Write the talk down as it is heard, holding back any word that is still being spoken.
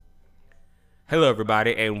Hello,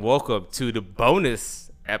 everybody, and welcome to the bonus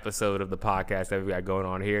episode of the podcast that we got going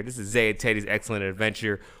on here. This is Zay and Teddy's Excellent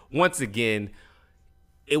Adventure. Once again,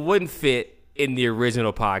 it wouldn't fit in the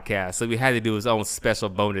original podcast, so we had to do his own special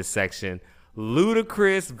bonus section.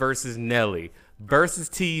 Ludacris versus Nelly versus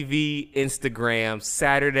TV, Instagram,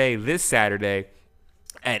 this Saturday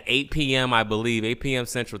at 8 p.m., I believe, 8 p.m.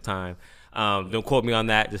 Central Time. Don't quote me on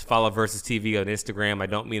that. Just follow Versus TV on Instagram. I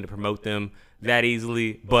don't mean to promote them that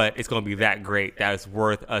easily, but it's going to be that great that it's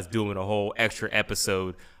worth us doing a whole extra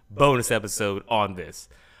episode, bonus episode on this.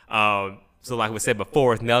 So like we said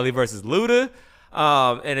before, it's Nelly versus Luda.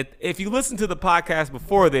 And if you listen to the podcast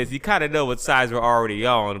before this, you kind of know what sides we're already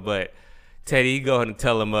on. But Teddy, you go ahead and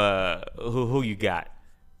tell them who you got.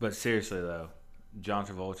 But seriously though, John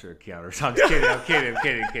Travolta or Keanu Reeves. I'm just kidding. I'm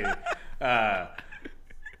kidding.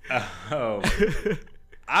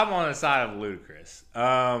 I'm on the side of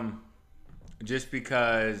Ludacris. Just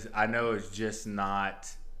because I know it's just not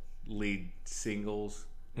lead singles,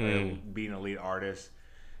 being a lead artist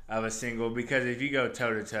of a single. Because if you go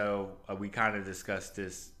toe to toe, we kind of discussed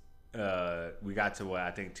this. We got to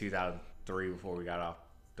I think 2003 before we got off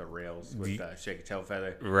the rails with Shake a Tail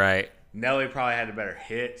Feather. Right. Nelly probably had the better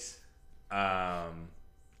hits, for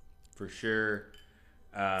sure.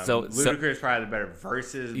 Ludacris probably had the better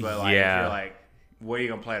verses, but if you're like, what are you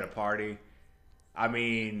gonna play at a party? I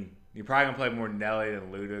mean, you're probably gonna play more Nelly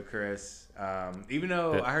than Ludacris. Even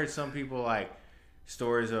though I heard some people like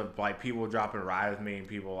stories of like people dropping Ride With Me and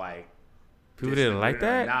people didn't like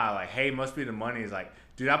that. Nah, like, hey, must be the money. Is like,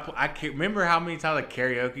 dude, I can't remember how many times I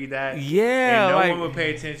karaoke that. Yeah, and no one would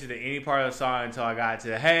pay attention to any part of the song until I got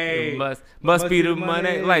to hey, must be the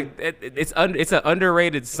money. Like it's an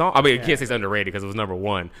underrated song. I mean, you can't say it's underrated because it was number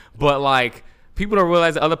one, but like. People don't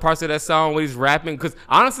realize the other parts of that song when he's rapping. Because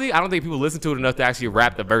honestly, I don't think people listen to it enough to actually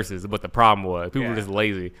rap the verses. But the problem was people were just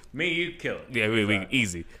lazy. Me, you kill it. Yeah, we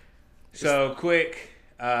easy. So quick.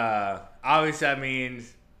 Obviously, that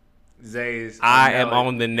means Zay's. I am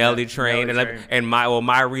on the Nelly train, and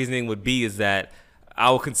my reasoning would be is that I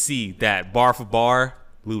will concede that bar for bar,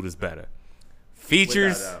 Luda's better.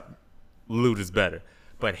 Features, Luda's better.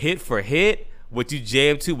 But hit for hit. What you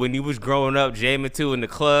jammed to when you was growing up, jamming to in the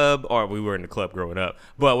club, or we were in the club growing up,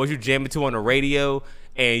 but what you jamming to on the radio,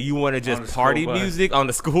 and you want to just party music on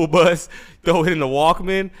the school bus, throw it in the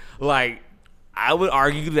Walkman, like, I would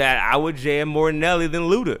argue that I would jam more Nelly than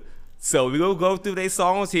Luda. So we gonna go through their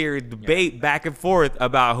songs here, debate back and forth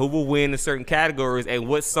about who will win in certain categories and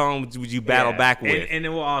what songs would you battle back with. And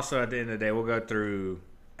then we'll also, at the end of the day, we'll go through.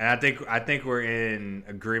 And I think we're in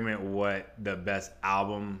agreement what the best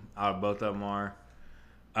album out of both of them are.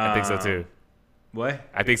 I think so too. What?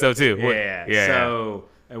 I think so too. Yeah. So,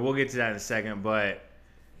 and we'll get to that in a second. But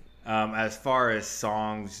as far as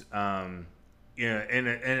songs, and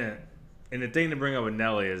the thing to bring up with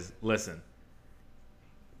Nelly is, listen,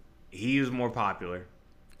 he was more popular.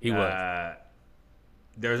 He was.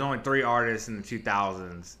 There's only 3 artists in the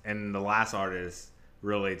 2000s, and the last artist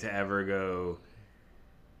really to ever go.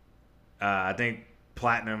 I think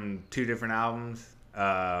platinum 2 different albums.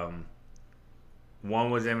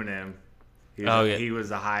 One was Eminem. He was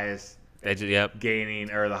the highest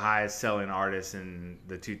gaining or the highest selling artist in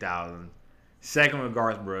the 2000s. Second was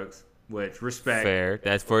Garth Brooks, which respect. Fair.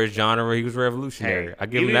 That's for his genre. He was revolutionary. Hey, I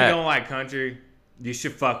give him even that. If you don't like country, you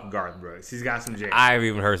should fuck with Garth Brooks. He's got some jams. I've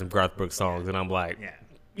even heard some Garth Brooks songs, and I'm like,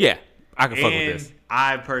 yeah, I can fuck with this.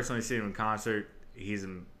 I personally seen him in concert. He's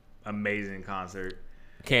an amazing concert.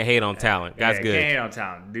 Can't hate on talent. That's good. Can't hate on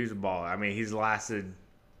talent. Dude's a baller. I mean, he's lasted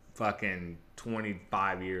fucking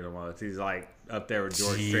 25 years almost. He's like up there with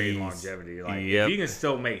George Strait in longevity. Like, if you can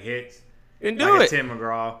still make hits, and do it. Tim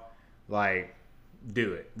McGraw, like,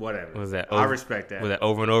 do it. Whatever. What was that? I respect that. Was that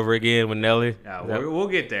over and over again with Nelly? We'll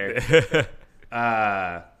get there.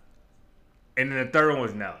 And then the third one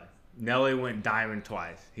was Nelly. Nelly went diamond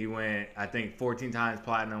twice. He went, I think, 14 times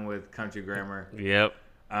platinum with Country Grammar. Yep.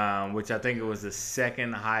 Which I think it was the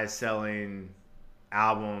second highest selling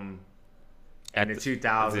album in the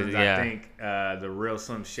 2000s. I think the Real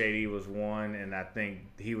Slim Shady was 1, and I think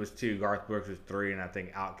he was 2. Garth Brooks was 3, and I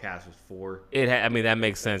think Outkast was 4. I mean, that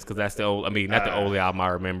makes sense because that's the old. I mean, not the only album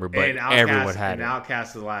I remember, but Outkast, everyone had it. And Outkast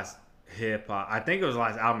was the last hip hop. I think it was the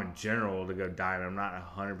last album in general to go diamond. I'm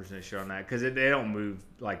not 100% sure on that because they don't move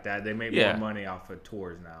like that. They make more money off of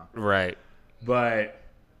tours now. Right. But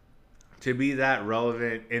to be that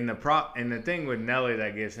relevant and the thing with Nelly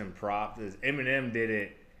that gives him props is Eminem did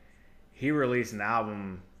it. He released an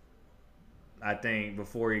album, I think,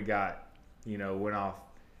 before he got, went off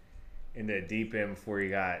into the deep end before he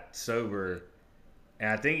got sober.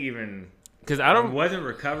 And I think even Because I don't. Wasn't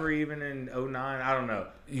Recovery even in 09? I don't know.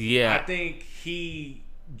 Yeah. I think he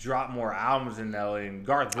dropped more albums than Nelly, and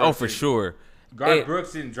Garth Brooks. Oh, for sure.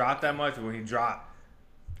 Brooks didn't drop that much, but when he dropped,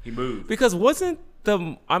 he moved. Because wasn't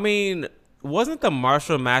the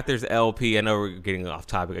Marshall Mathers LP? I know we're getting off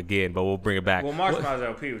topic again, but we'll bring it back. Well, Marshall Mathers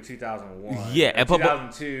LP was 2001. Yeah, and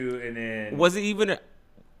 2002, and then was it even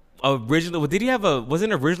originally? Did he have a?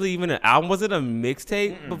 Wasn't originally even an album? Was it a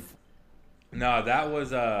mixtape? No, that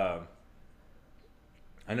was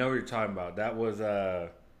I know what you're talking about. That was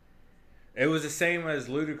it was the same as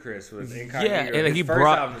Ludacris with Incognito. Yeah, and his he first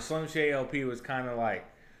brought album, the Slim Shady LP, was kind of like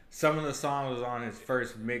some of the songs was on his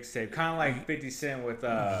first mixtape, kind of like 50 Cent with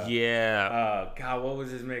God, what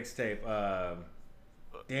was his mixtape?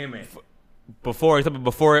 Damn it. Before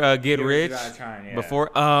Get Rich. Trying, Before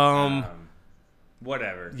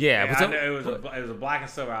whatever. Yeah, I know it was a black and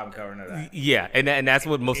silver album cover. Know that. Yeah, and that's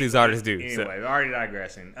what most of these artists do. Anyway, we're already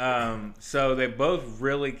digressing. So they both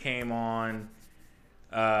really came on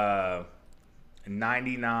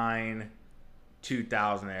 99,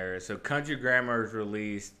 2000 era. So Country Grammar was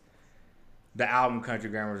released. The album Country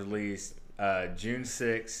Grammar was released June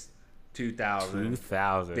 6, 2000.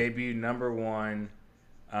 Debuted number 1.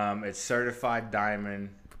 It's certified diamond.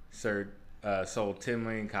 Sold 10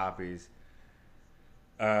 million copies.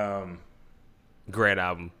 Great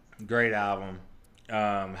album.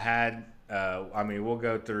 We'll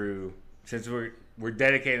go through, since we're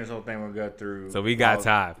dedicating this whole thing. We'll go through. So we got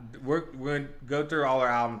time. We're going to go through all our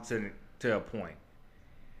albums to a point,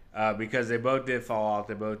 because they both did fall off.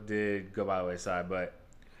 They both did go by the wayside. But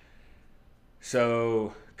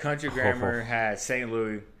so Country Grammar had St.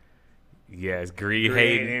 Louis. Yes, Greed,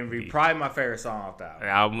 Hate, and Envy. Probably my favorite song off that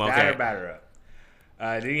album. Okay. Batter, Batter Up.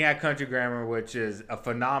 Then you had Country Grammar, which is a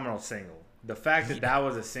phenomenal single. The fact that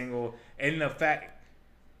was a single, and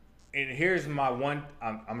here's my one.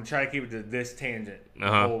 I'm gonna try to keep it to this tangent.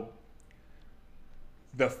 The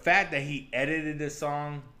fact that he edited this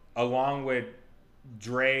song along with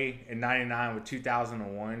Dre in '99 with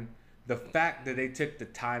 2001. The fact that they took the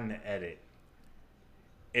time to edit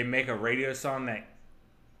and make a radio song that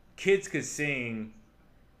kids could sing,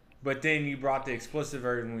 but then you brought the explicit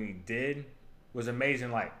version when you did. Was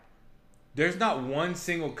amazing. Like, there's not one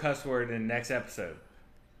single cuss word in the next episode.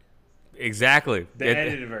 Exactly. The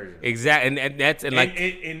edited version. Exactly,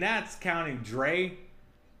 and that's counting Dre,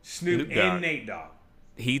 Snoop and Nate Dogg.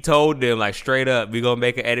 He told them, like, straight up, we're gonna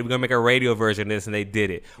make an edit, we're gonna make a radio version of this, and they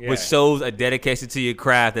did it, which shows a dedication to your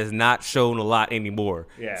craft that's not shown a lot anymore.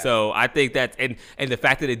 Yeah. So I think that's and the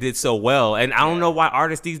fact that it did so well, and I don't know why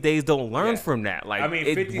artists these days don't learn from that. Like,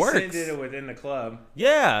 it 50 works. Cent did it within the club.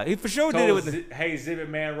 Yeah, he for sure did it with. Hey, Zibbit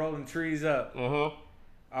Man, rolling trees up.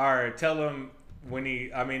 Or tell him when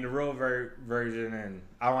the real version, and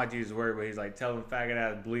I don't like to use the word, but he's like, tell him faggot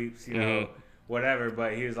ass bleeps, know. Whatever,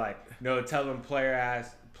 but he was like, no, tell them player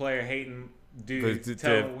hating dude,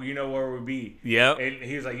 tell them you know where we be. Yep. And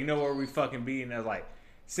he was like, you know where we fucking be, and I was like,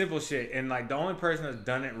 simple shit. And like the only person that's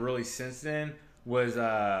done it really since then was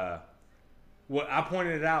I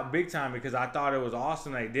pointed it out big time because I thought it was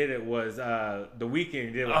awesome they did it was The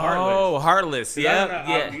Weeknd did it with Heartless. Oh, Heartless, yeah.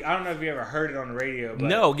 I don't know if you ever heard it on the radio. But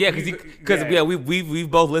no, yeah, because we've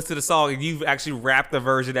both listened to the song and you've actually rapped the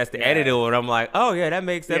version that's the edited one. I'm like, oh yeah, that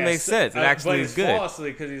makes sense. It actually is good.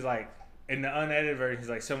 Flawlessly because he's like in the unedited version, he's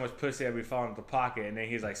like so much pussy I'll be falling out the pocket, and then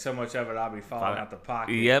he's like so much of it I'll be falling out the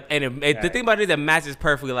pocket. Yep, and the thing about it is that matches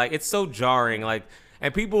perfectly. Like it's so jarring, like,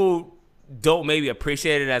 and people don't maybe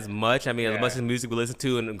appreciate it as much. I mean, as much as music we listen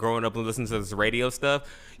to and growing up and listening to this radio stuff,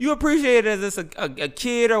 you appreciate it as a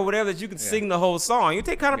kid or whatever that you can sing the whole song. You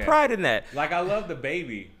take kind of pride in that. Like I love The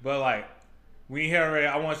Baby, but like when you hear already,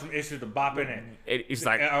 I want some issues to bop in it. It's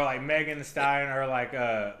like or like Megan Thee Stallion or like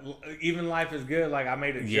Even Life Is Good. Like I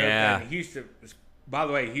made a joke that Houston. By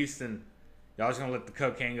the way, Houston, y'all just gonna let the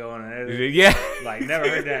cocaine go on and edit? Yeah. Like never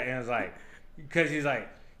heard that, and it's like because he's like.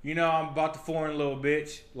 You know, I'm about the foreign little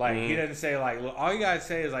bitch. Like, he doesn't say, like, all you gotta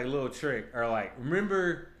say is, like, little trick. Or, like,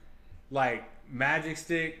 remember, like, Magic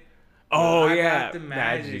Stick? Oh, I yeah. got the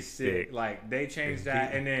Magic Stick. Like, they changed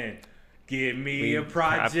that. And then, give me a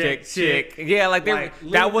project chick. Yeah, like,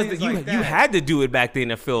 that was you had to do it back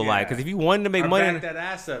then, I feel like. Because if you wanted to make money. Back that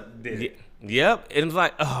ass up, did it. Yep. It was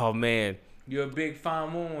like, oh, man. You're a big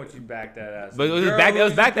fine woman once you back that ass up. But it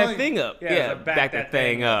was back that thing up. Yeah, back that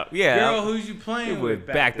thing up. Yeah. Girl, who's you playing with?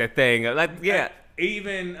 Back that thing up. Like, yeah.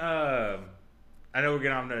 Even, I know we're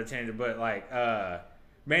getting off another tangent, but like,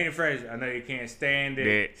 Manny Fraser, I know you can't stand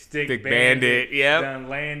it. Stick bandit. Yep. Done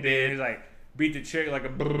landed. He's like, beat the chick like a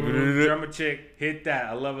drummer chick. Hit that.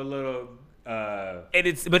 I love a little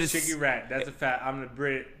it's Chicky Rat. That's a fact. I'm the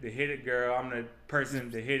Brit, the hit it girl. I'm the person,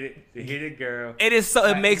 the hit it girl. It is so.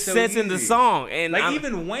 It makes so sense easy. in the song, and like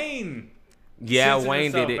even Wayne. Yeah, censored Wayne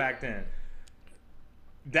himself did it back then.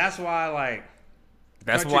 That's why like.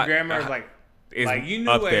 That's Country why Grammar is like you knew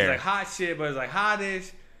up it there. was like hot shit, but it's like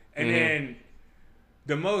hottish. And then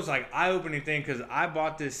the most like eye-opening thing, because I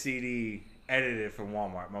bought this CD edited from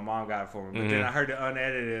Walmart. My mom got it for me, but then I heard the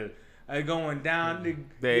unedited. Going down.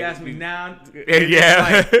 You asked me now.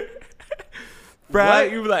 Yeah. Bro,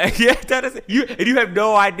 What? you were like, yeah, that is you, and you have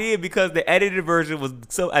no idea because the edited version was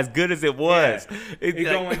so as good as it was. Yeah. It's It's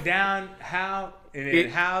like- going down. How and then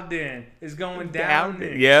how then it's going down.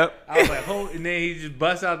 Then. Yep. I was like, and then he just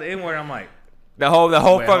busts out the N word. I'm like, The whole Wait,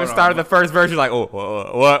 fucking hold start on. of the first verse, you're like,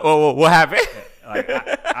 what happened? like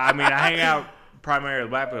I mean, I hang out primarily with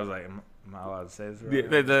black people. I was like, am I allowed to say this?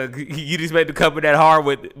 Right? You just made the cover that hard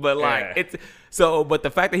with it, but like Yeah. it's so. But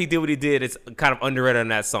the fact that he did what he did is kind of underrated on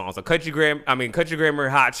that song. So Country Grammar,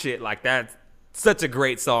 hot shit, like that's such a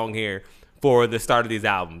great song here for the start of these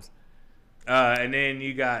albums. And then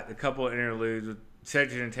you got a couple of interludes with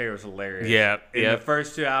Cedric and Taylor was hilarious. Yeah, In yeah. the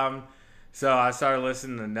first two albums. So I started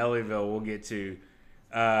listening to Nellyville, we'll get to.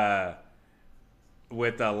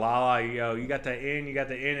 With Lala, yo, you got the N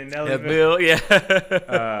in Nellyville. Bill,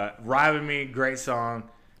 yeah. Ride With Me, great song.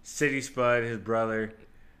 City Spud, his brother.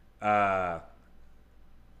 I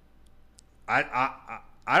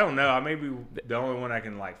don't know. I may be the only one that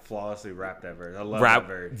can like flawlessly rap that verse. I love that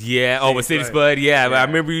verse. Yeah. Oh, with City Spud. Yeah. But I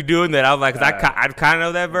remember you doing that. I was like, 'cause I kind of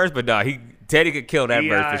know that verse, but no, Teddy could kill that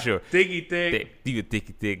verse for sure. Thicky thick.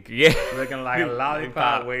 Thick. Yeah. Looking like a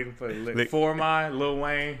lollipop waiting for For My, Lil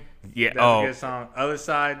Wayne. Yeah. That's a good song. Other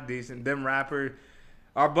Side, decent. Them rappers.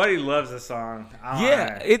 Our buddy loves the song.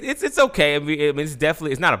 It's okay. I mean, it's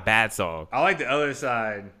definitely not a bad song. I like the Other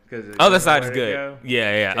Side because Other Side is good.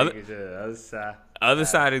 Yeah. Take it to the Other Side. Other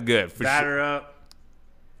Side is good for Batter sure. Up.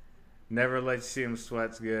 Never Let You See Him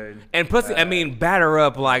Sweat's good. And plus, batter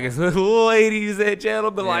up like it's ladies and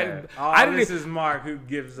gentlemen. Like This is Mark. Who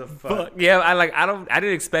gives a fuck? Yeah, I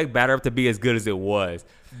didn't expect batter up to be as good as it was.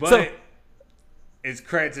 But So, it's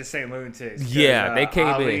credit to St. Lunatics. 'Cause, Yeah, they came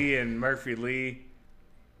Ali and Murphy Lee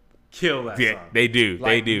kill that yeah, song. they do.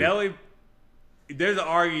 Like, They do. Nelly, there's an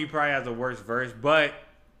argue he probably has the worst verse, but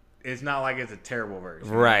it's not like it's a terrible verse.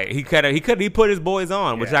 Right. He put his boys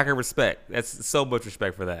on, which Yeah. I can respect. That's so much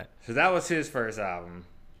respect for that. So that was his first album.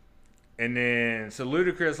 And then, so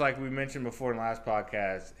Ludacris, like we mentioned before in the last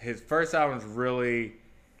podcast, his first album is really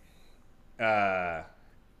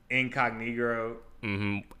incognito.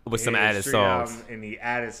 With some His added street songs. album, and he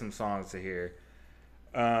added some songs to here.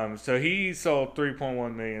 So he sold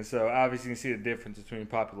 3.1 million. So obviously you can see the difference between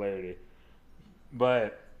popularity.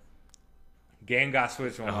 But Game Got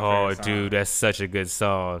Switched on my Oh, favorite song. dude, that's such a good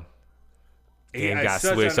song. Game It's Got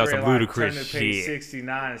such Switched on some underrated line. Ludacris Turn to page shit.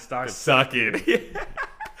 69 and start Sucking.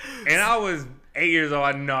 And I was 8 years old. I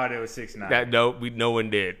had no idea it was 69. No one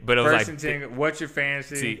did. But it was First like, and 10, What's Your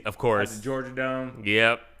Fantasy? See, of course. At the Georgia Dome.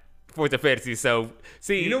 Yep. Fourth of Fantasy. So,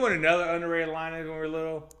 see. You know what another underrated line is when we were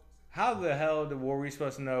little? How the hell were we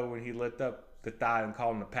supposed to know when he licked up the thigh and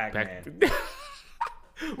called him the Pac-Man?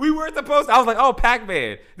 We weren't supposed to. I was like, oh,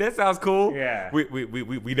 Pac-Man. That sounds cool. Yeah.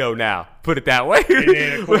 We know now. Put it that way. And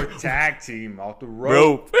then, of course, tag team off the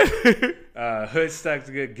rope. Hood Stuck's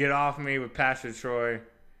good. Get Off Me with Pastor Troy.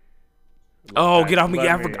 Oh, Get Off Me. Love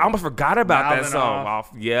Yeah, Me. I almost forgot about that Mouthing song.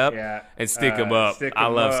 Off. Yep. Yeah. And Stick 'em Up. Stick I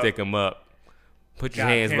 'em love up. Stick 'em Up. Put your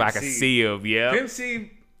Got hands where I Pimp can C. see them. Yep. Pimp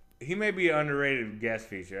C, he may be an underrated guest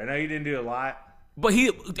feature. I know he didn't do a lot. But are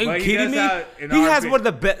you kidding does me? have- in He our has opinion- one of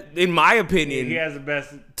the best, in my opinion, He has the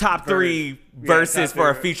best top three verses for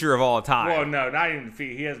a feature of all time. Well, no, not even the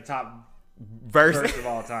feat. He has the top verse verse of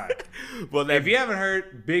all time. Well, If you haven't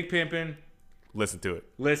heard Big Pimpin', listen to it.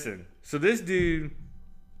 listen. So this dude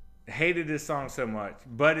hated this song so much,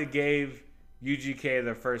 but it gave UGK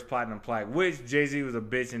their first platinum plaque, which Jay-Z was a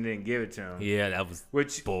bitch and didn't give it to him. Yeah, that was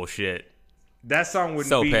Which bullshit. that song wouldn't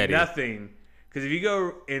So be petty. nothing. Because if you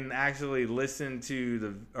go and actually listen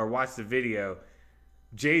to or watch the video,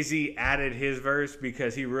 Jay-Z added his verse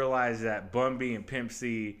because he realized that Bun B and Pimp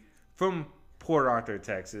C from Port Arthur,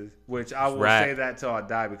 Texas, which I will Right. say that till I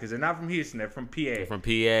die because they're not from Houston, they're from PA. From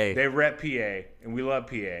PA. They rep PA, and we love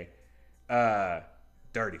PA.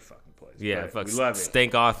 Dirty fucking place. Yeah, but fuck, we love it.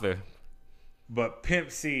 Stank Arthur. But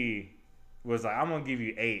Pimp C was like, I'm going to give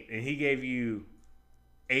you 8. And he gave you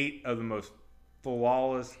 8 of the most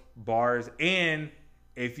flawless bars. And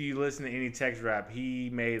if you listen to any text rap, he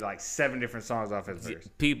made like 7 different songs off his verse.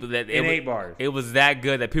 People that In 8 bars. It was that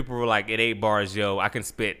good that people were like, in 8 bars, yo, I can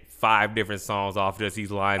spit 5 different songs off just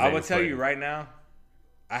these lines. I that will he's tell putting. you right now,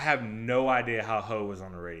 I have no idea how Ho was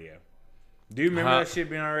on the radio. Do you remember that shit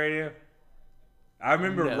being on the radio? I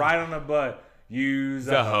remember right on the bus. Use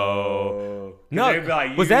a hoe. No, they'd be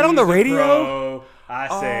like, was that on the radio? Pro. I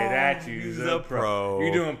say that use a pro.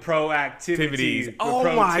 You're doing pro activities. Oh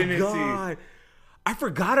my god. I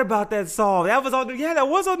forgot about that song. That was on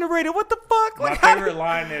the radio. What the fuck? My favorite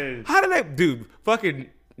line is, how did that dude fucking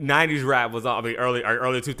 90s rap was on, I mean early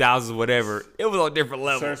 2000s, whatever. It was on a different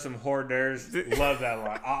level. Serve some hors d'oeuvres. Love that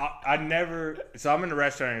line. I never, so I'm in the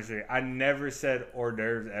restaurant industry. I never said hors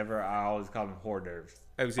d'oeuvres ever. I always call them hors d'oeuvres.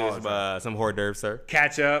 Have you seen some hors d'oeuvres, sir?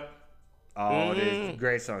 Catch Up. Oh, it is a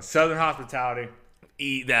great song. Southern Hospitality.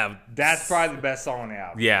 Eat that. That's probably the best song on the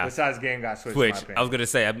album. Yeah. Besides Game Got Switched. I was going to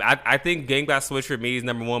say, I think Game Got Switched for me is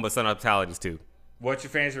number one, but Southern Hospitality is two. What's Your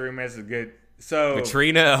Fancy Remix is good. So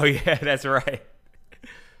Katrina. Oh, yeah, that's right.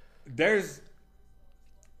 There's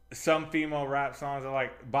some female rap songs that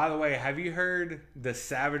like, by the way, have you heard the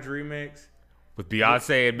Savage remix? With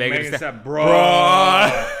Beyonce and Megan Thee Stallion? Bro.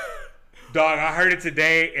 Dog, I heard it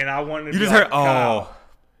today and I wanted to You just heard, no,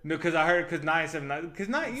 because I heard because 97, because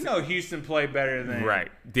you know Houston played better than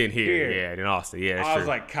Than here. Yeah, than Austin. Yeah, that's I true. was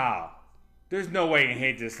like, Kyle, there's no way you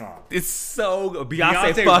hate this song. It's so good.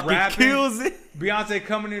 Beyonce fucking rapping, kills it. Beyonce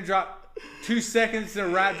coming in, drop 2 seconds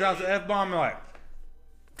and rap drops an F-bomb. I'm like,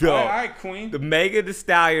 Yo, all right, Queen. The Megan Thee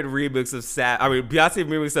Stallion remix of Beyonce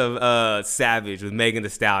remix of Savage with Megan Thee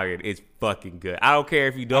Stallion is fucking good. I don't care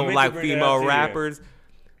if you don't like female rappers.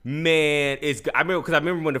 Man, it's good. I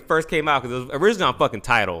remember when it first came out because it was originally on fucking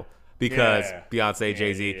Tidal because Beyonce,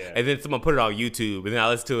 Jay-Z, and then someone put it on YouTube, and then I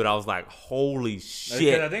listened to it. I was like, holy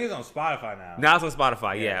shit! I think it's on Spotify now. Now it's on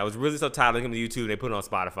Spotify. Yeah, I was really so tired of looking at YouTube, and they put it on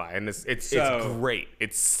Spotify, and it's great.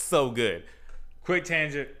 It's so good. Quick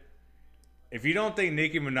tangent. If you don't think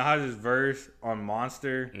Nicki Minaj's verse on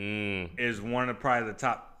Monster is one of probably the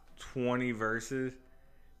top 20 verses,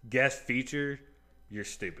 guest feature, you're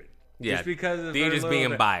stupid. Yeah, just because of you're just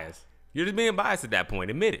being biased. You're just being biased at that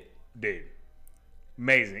point. Admit it, dude.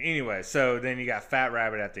 Amazing. Anyway, so then you got Fat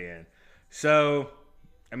Rabbit at the end. So,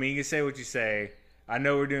 I mean, you can say what you say. I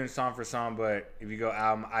know we're doing song for song, but if you go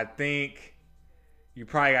album, I think you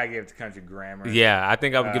probably gotta give it to Country Grammar. Yeah, I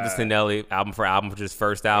think I would give this to Nelly album for his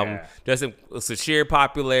first album. Just it's a sheer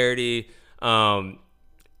popularity. I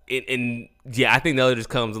think Nelly just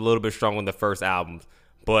comes a little bit stronger on the first albums,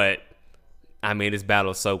 but I mean, this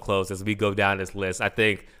battle is so close as we go down this list. I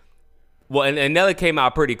think, and Nelly came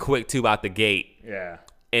out pretty quick too out the gate. Yeah.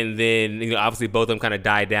 And then, obviously both of them kind of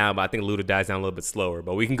died down, but I think Luda dies down a little bit slower.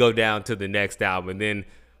 But we can go down to the next album, and then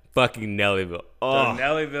fucking Nellyville. Oh, so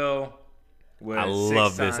Nellyville was I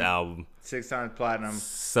love this album. 6 times platinum.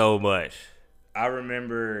 So much. I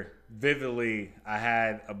remember vividly, I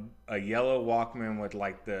had a yellow Walkman with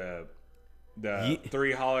like the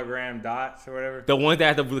 3 hologram dots or whatever. The ones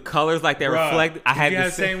that have the colors like they reflect. I had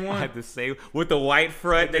the same one. I had the same with the white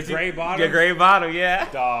front, the gray bottom. The gray bottom,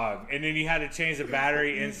 yeah. Dog, and then you had to change the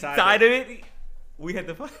battery inside of it. We had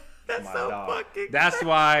to. That's so fucking. That's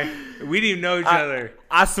why we didn't even know each other.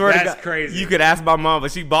 I swear to God, that's crazy. You could ask my mom,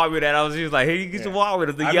 but she bought me that. She was like, "Hey, you get your wallet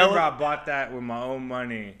with the yellow." I remember I bought that with my own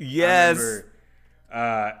money. Yes.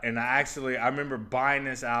 And I remember buying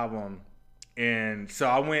this album, and so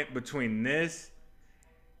I went between this.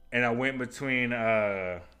 And I went between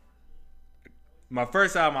my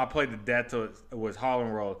first album. I played to death till it was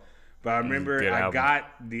Harlem World, but I remember I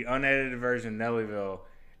got the unedited version Nellyville,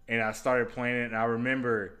 and I started playing it. And I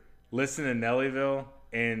remember listening to Nellyville,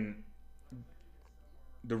 and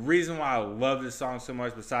the reason why I love this song so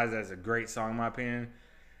much, besides that it's a great song in my opinion,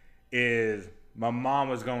 is my mom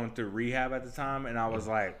was going through rehab at the time, and I was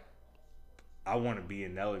like, I want to be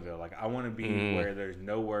in Nellyville. Like I want to be where there's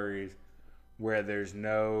no worries. Where there's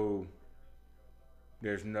no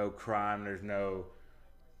crime, there's no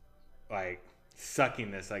like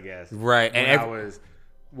suckiness, I guess. Right. And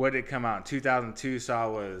what did it come out in 2002? So I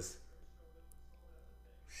was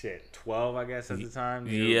 12, I guess, at the time.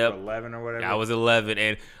 Yep. 11 or whatever. I was 11,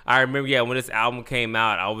 and I remember, when this album came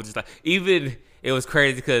out, I was just like, it was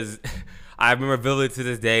crazy because I remember vividly to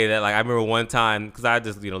this day that like I remember one time because I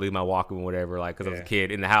just leave my Walkman or whatever because I was a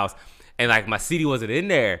kid in the house, and like my CD wasn't in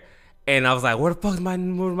there. And I was like, where the fuck is my I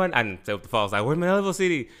didn't say what the fuck. I was like, where's my Nellyville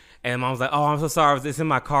CD? And mom was like, oh, I'm so sorry. It's in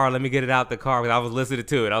my car. Let me get it out the car because I was listening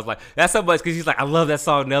to it. I was like, that's so much because she's like, I love that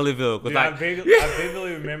song, Nellyville. Dude, I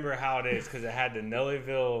vividly remember how it is because it had the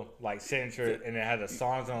Nellyville like signature and it had the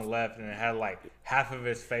songs on the left and it had like half of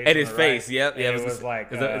his face. And his face, right. Yep. Yeah, it was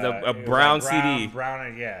like a brown CD.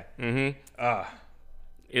 Brown, yeah. Mm-hmm. I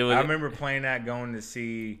remember playing that, going to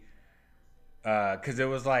see, because it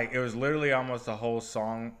was literally almost a whole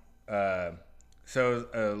song. So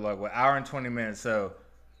it was like an hour and 20 minutes. So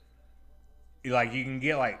like you can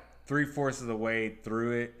get like 3/4 of the way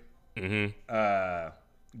through it,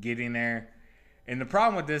 getting there. And the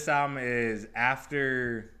problem with this album is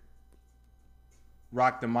after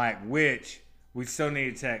Rock the Mic, which we still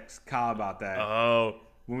need to text Kyle about that. Oh,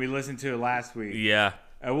 When we listened to it last week. yeah.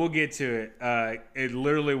 We'll get to it. It's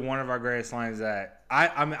literally one of our greatest lines that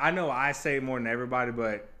I mean, I know I say it more than everybody,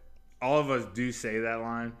 but all of us do say that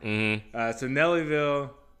line. So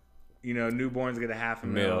Nellyville, newborns get a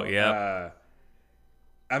 $500,000. Yep.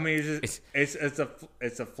 I mean, it's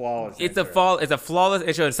a flawless. It's intro. a flawless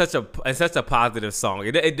intro. It's such a positive song.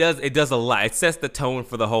 It does a lot. It sets the tone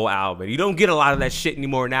for the whole album. You don't get a lot of that shit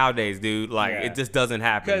anymore nowadays, dude. Like it just doesn't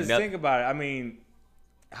happen. Because think about it. I mean,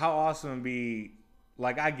 how awesome would be.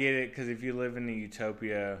 Like, I get it, because if you live in a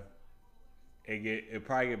utopia, it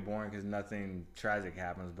probably get boring because nothing tragic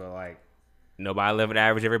happens. But, like... Nobody living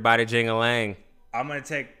average, everybody jing-a-lang. I'm going to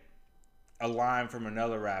take a line from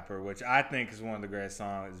another rapper, which I think is one of the greatest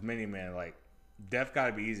songs, is Many Men. Like, death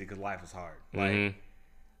gotta be easy because life is hard. Like,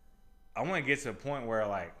 I want to get to a point where,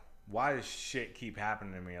 like, why does shit keep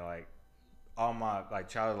happening to me? Like, all my, like,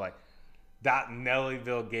 childhood, like, that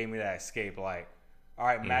Nellyville gave me that escape. Like, all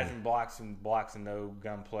right, imagine blocks and no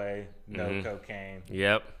gunplay, no cocaine.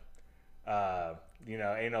 Yep.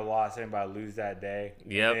 Ain't no loss. Anybody lose that day.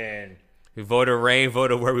 Yep. And we voted rain,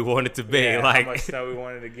 voted where we wanted to be. Like how much snow we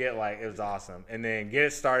wanted to get. Like, it was awesome. And then Get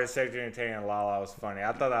It Started, Secretary Entertainment, Lala was funny.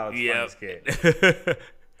 I thought that was a funny skit.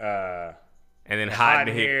 And then Hot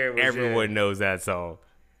in Here, everyone knows that song.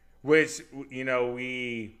 Which,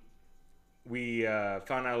 we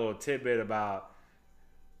found out a little tidbit about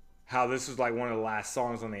how this was like one of the last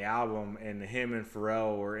songs on the album, and him and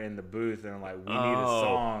Pharrell were in the booth, and like, we need a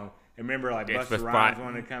song. And remember, like, Busta Rhymes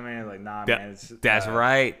wanted to come in, like, nah, man. That's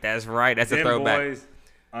right. That's a throwback. Boys,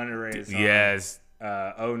 underrated song. Yes.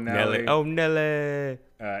 Oh Nelly. Oh Nelly.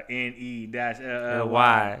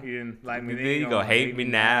 N-E-L-L-Y. You didn't like me then, you gonna hate me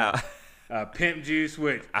now. Pimp Juice,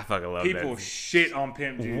 which I fucking love that. People shit on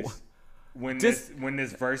Pimp Juice when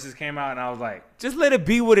this verses came out, and I was like, just let it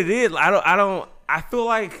be what it is. I feel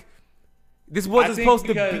like this wasn't supposed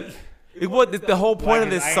to be. It was the whole point of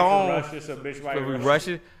this song. We rush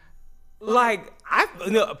it. Like,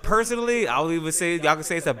 personally, I'll even say, y'all can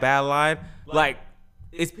say it's a bad line. Like,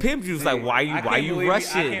 it's Pimp Juice. Like, why you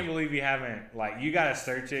rush it? I can't believe you haven't. Like, you gotta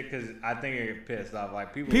search it, because I think you get pissed off.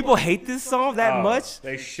 Like, people hate this song that much.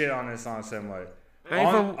 They shit on this song so much.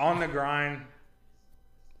 On the Grind.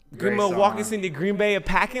 Green Milwaukee City, Green Bay, and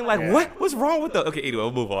packing. Like, what? What's wrong with the? Okay, anyway,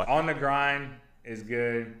 we'll move on. On the Grind is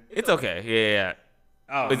good. It's okay. Yeah.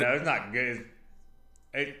 Oh, no, it's not good.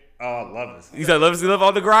 I love this. You said love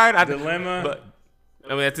on the Grind? Dilemma. But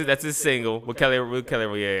I mean, that's a single. With Kelly,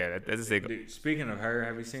 that's a single. Dude, speaking of her,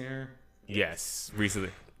 have you seen her? Yes, recently.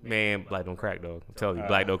 Man, black don't crack, dog. I'm telling you,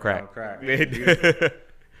 black don't crack.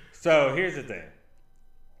 So here's the thing.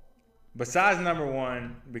 Besides number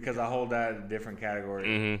one, because I hold that in a different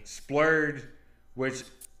category, Splurge, which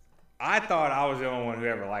I thought I was the only one who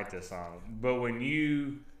ever liked this song. But when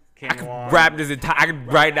you came along, rap this entire, I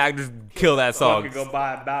could right now just kill that song. I could go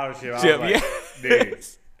buy a Battleship. I was like, dude,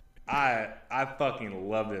 I fucking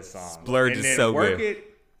love this song. Splurge is so good. It,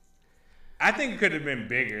 I think it could have been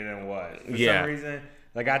bigger than it was. For some reason.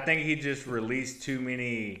 Like, I think he just released too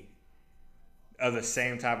many of the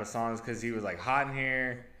same type of songs, because he was like Hot in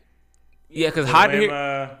Here. Yeah, because Hot in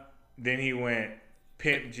Here. Then he went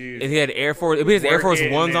Pimp Juice. And he had Air Force. He has Air Force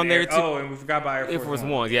Ones on there too. Oh, and we forgot about Air Force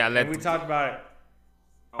Ones. Yeah, and we talked about it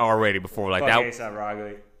already before. Like that. A$AP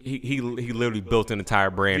Rocky. He literally built an entire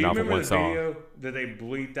brand off of one song. Do you remember the video that they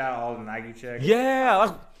bleeped out all the Nike checks? Yeah,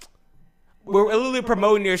 like, we're literally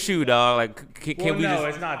promoting their shoe, dog. Like, can we? No,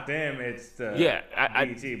 it's not them. It's the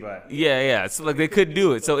BET, but yeah. So like, they couldn't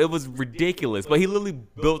do it. So it was ridiculous. But he literally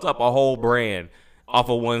built up a whole brand off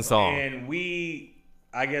of one song. And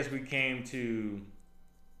I guess we came to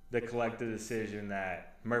the collective decision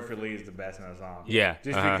that Murphy Lee is the best in the song. Yeah.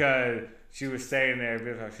 Just because she was staying there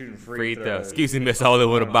shooting free throws. Excuse me, miss, all they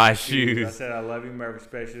want to buy shoes. I said, I love you, Murphy,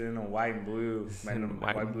 especially in the white and blue.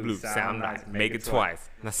 White and blue sound nice. Make it twice.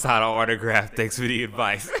 And I signed an autograph. Thanks for the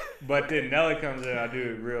advice. But then Nelly comes in, I do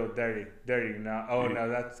it real dirty. Now. Oh, no,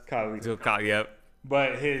 that's Kylie. Yep.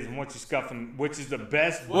 But his Once You Scuff Him, which is the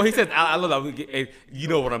best. Well, he says, I love that. You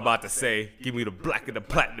know what I'm about to say. Give me the black and the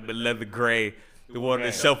platinum and leather gray. The one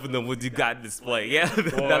that's shelving them what you got in display. Yeah.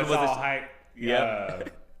 Well, that was all hype. Yeah.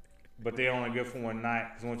 But they only good for one night,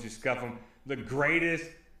 because Once You Scuff Them, the greatest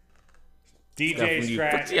DJ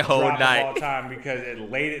scratch drop of all time, because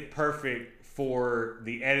it laid it perfect for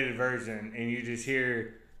the edited version, and you just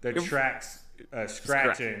hear the tracks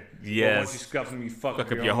scratching. Yes. Once you scuff them, you fuck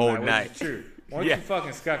up your whole night. Which is true. Why don't you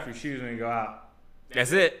fucking scuff your shoes when you go out?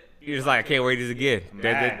 That's it. You're just like, I can't wear these again.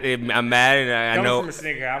 Mad. I'm mad, and I Coming know. from a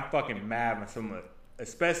sneaker, I'm fucking mad when someone,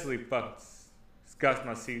 especially fucking scuffs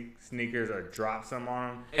my sneakers or drop some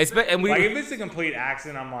on them. And Like, if it's a complete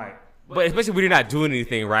accident, I'm like... But especially when you're not doing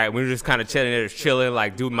anything, right? When you're just kind of chilling there, chilling,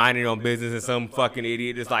 like, minding your own business, and some fucking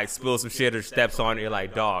idiot just, like, spills some shit or steps on it. You're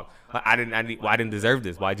like, dog, I didn't deserve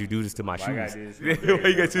this. Why'd you do this to my shoes? Why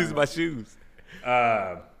you got to do this to my shoes?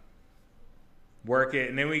 Work It.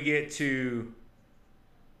 And then we get to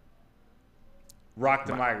Rock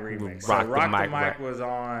the Mic remix. Rock the Mic was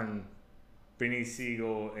on Benny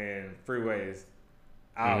Siegel and Freeway's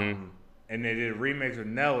album. And they did a remix with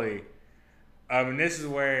Nelly. And this is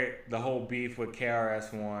where the whole beef with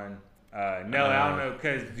KRS-One. Nelly, I don't know,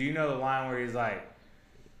 because do you know the line where he's like,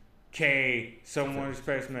 K, someone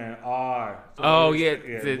respects me, R. Oh, yeah.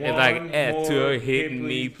 It's like, F to hit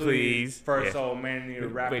me, please. First old man, need a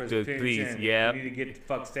rapper's pitching. Yeah. You need to get the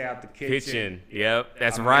fuck, stay out the kitchen. Yep,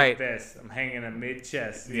 that's right. I'm hanging a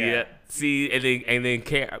mid-chest. Yeah. See, and then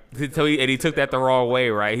so he took that the wrong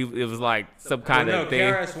way, right? It was like some kind of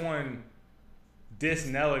thing. KRS-One dissed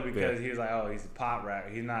Nelly because he was like, oh, he's a pop rapper.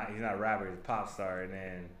 He's not a rapper, he's a pop star. And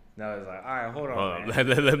then Nelly's like, all right, hold on, man.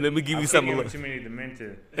 Let me give you something. Too many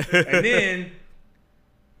demented. And then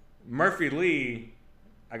Murphy Lee,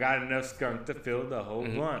 I got enough skunk to fill the whole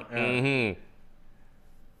blunt.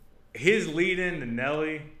 His lead in to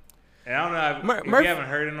Nelly, and I don't know if you haven't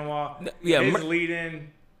heard it in a while. Yeah, his lead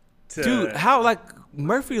in to dude, how like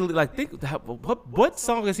Murphy like think what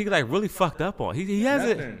song is he like really fucked up on? He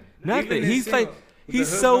hasn't nothing. He's like. He's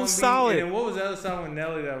so solid. And what was the other song with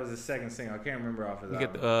Nelly that was the second single? I can't remember off his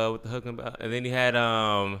album. With the hook and then he had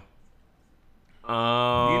you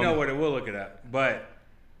know what? We'll look it up. But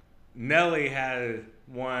Nelly had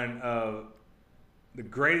one of the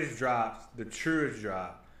greatest drops, the truest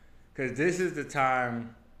drop, because this is the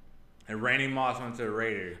time that Randy Moss went to the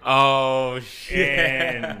Raiders. Oh shit!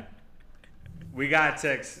 And we got to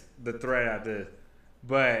text the thread out this,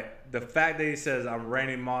 but. The fact that he says I'm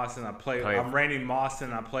Randy Moss and I play I'm Randy Moss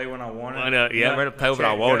and I play when I wanna. Yeah, ready to play when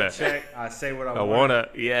I wanna. Check. I say what I wanna.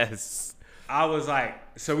 Yes. I was like,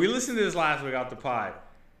 so we listened to this last week off the pod,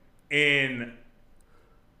 and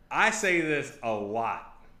I say this a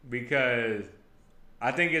lot because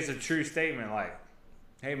I think it's a true statement. Like,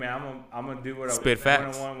 hey man, I'm gonna do what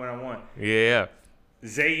when I want. Yeah.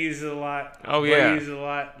 Zay uses it a lot. Oh yeah. Ray uses it a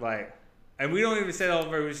lot. Like, and we don't even say the whole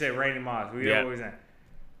word. We say Randy Moss. We always say.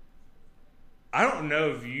 I don't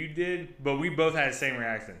know if you did, but we both had the same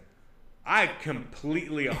reaction. I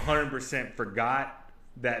completely 100% forgot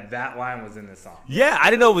that line was in this song. Yeah, I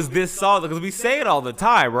didn't know it was this song because we say it all the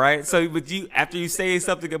time, right? So, but after you say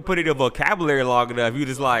something and put it in vocabulary long enough, you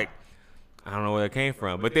just like, I don't know where it came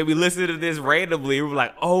from. But then we listened to this randomly, we were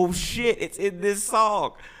like, oh shit, it's in this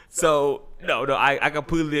song. So no, I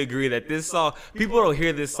completely agree that this song, people don't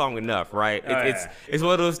hear this song enough, right? It's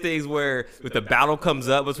one of those things where if the battle comes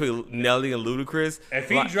up between Nelly and Ludacris, if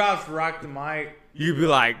he drops Rock the Mic, you'd be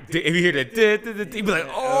like, if you hear the, you'd be like,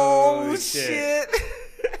 oh shit.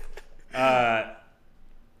 The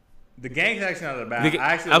Gang section of the battle.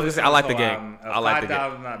 I like the Gang. I like the Gang.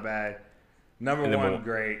 5,000 not bad. Number one,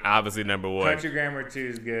 great. Obviously, number one. Country Grammar 2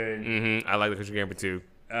 is good. I like the Country Grammar 2.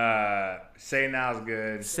 Say Now is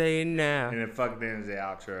good. Say Now. And then Fuck Then is the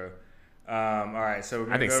outro. All right, so we're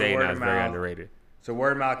going to go Say Now is very underrated. So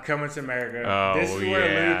Word of Mouth, Coming to America. This is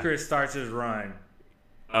where Ludacris starts his run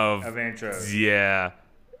of intros. Yeah.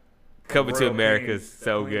 Coming to America is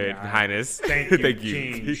so good, Highness. Thank you, Thank you.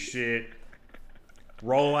 King shit.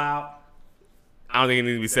 Rollout. I don't think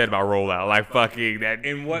anything to be said about Rollout. Like, fucking that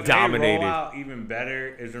and what dominated. made Rollout even better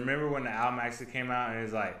is remember when the album actually came out and it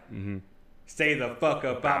was like, stay the fuck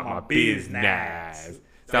up out my business.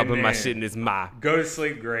 Stop putting my shit in this mouth. Go to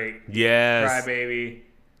Sleep great. Yes. Cry Baby.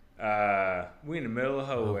 We in the middle of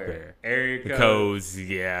nowhere. Area codes.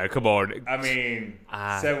 Yeah, come on. I mean,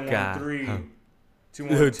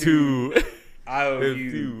 713-212. I owe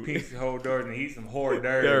you pink hole doors and heat some hors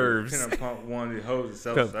d'oeuvres. Pin pump one of the hoses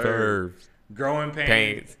self-serve. Growing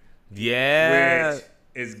Pains. Yeah. Which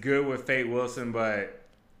is good with Fate Wilson, but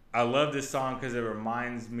I love this song because it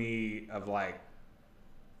reminds me of like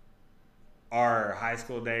our high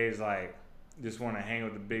school days, like just want to hang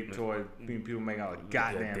with the big toys, people making all the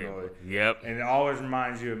goddamn noise. Yep. And it always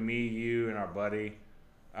reminds you of me, you, and our buddy.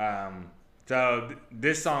 So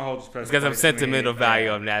this song holds a special place. It's got some sentimental value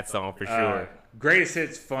on that song for sure. Greatest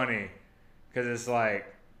Hits funny because it's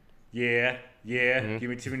like, give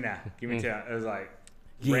me to me now, give me to me. It was like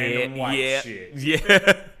random white shit.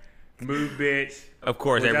 Yeah. Move, bitch. Of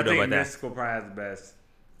course, everyone knows about that. Mystical probably has the best.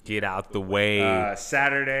 Get out the way.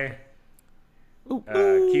 Saturday. Keep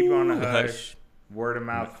it on the hush. Hush. Word of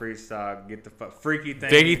mouth freestyle. Get the freaky thing.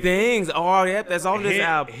 Freaky Things. Oh, yep, that's on this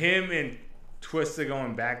album. Him and Twista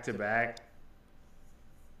going back to back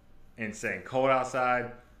and saying "Cold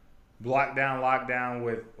Outside," lockdown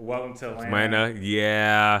with "Welcome to Atlanta."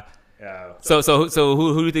 Yeah. So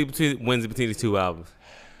who do you think wins between these two albums?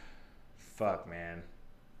 Fuck, man.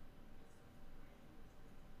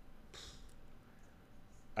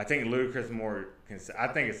 I think Ludacris more. I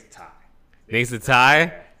think it's a tie. Think it's a tie?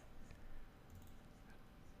 Yeah.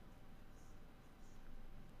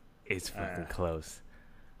 It's fucking close.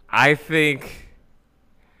 I think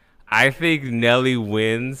Nelly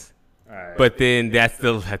wins, Right. but then I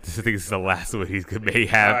think it's the last one he's gonna may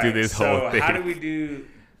have through this whole thing. So how do we do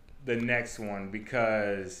the next one?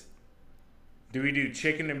 Because do we do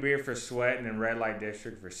Chicken and Beer for Sweat and then Red Light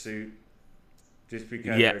District for Suit? Just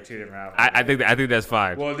because they're two different albums. I think that's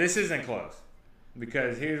fine. Well, this isn't close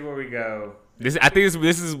because here's where we go. I think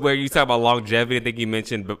this is where you talk about longevity. I think you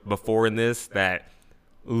mentioned before in this that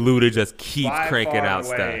Luda just keeps cranking out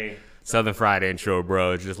stuff. Southern Fried Intro,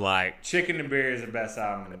 bro. It's just like Chicken and Beer is the best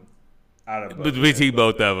album out of between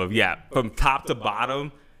both of them. Yeah, from top to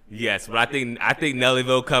bottom. Yes, but I think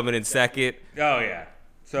Nellyville coming in second. Oh yeah.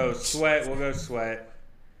 So Sweat, we'll go Sweat.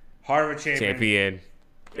 Heart of a Champion.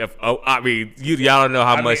 I mean, y'all don't know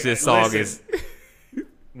how much this song is.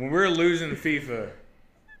 When we're losing FIFA,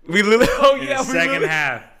 We literally, in the second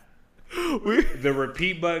half, the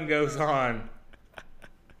repeat button goes on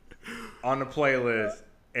the playlist,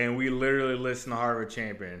 and we literally listen to Heart of a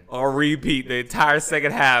Champion. Or repeat the entire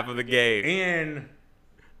second half of the game. And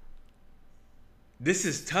this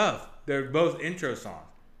is tough. They're both intro songs.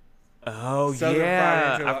 Oh, Southern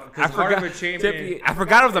yeah. Fried Intro, Heart of a Champion. I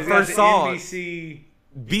forgot it was the first song. NBC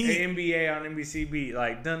Beat. The NBA on NBC beat.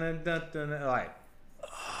 Like, dun dun dun dun. Like,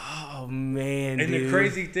 oh, man, and dude. the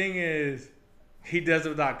crazy thing is, he does it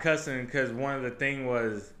without cussing because one of the thing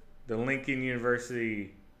was the Lincoln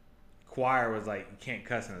University choir was like, you can't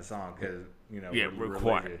cuss in the song because, we're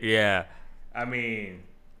required. Yeah. I mean,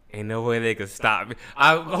 ain't no way they could stop me.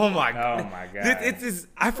 Oh my god.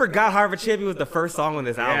 I forgot Heart of a Champion was the first song on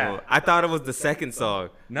this album. I thought it was the second song.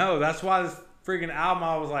 No, that's why this freaking album,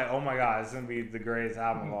 I was like, oh my god, it's gonna be the greatest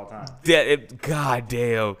album of all time. Yeah, god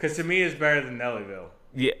damn. Because to me, it's better than Nellyville.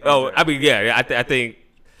 Yeah. Oh, I mean, yeah. I think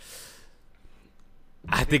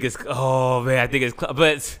it's. Oh man, I think it's.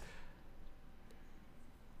 But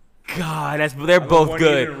God, they're both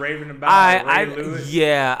good.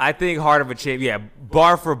 I think Heart of a Champion. Yeah,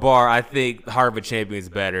 bar for bar, I think Heart of a Champion is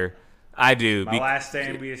better. I do. My last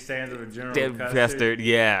stand be a stand of a General Custard.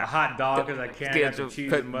 Yeah. A hot dog because I can't have the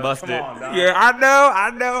cheese and mustard. Come on, dog. Yeah, I know.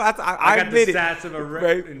 I got admit the stats of a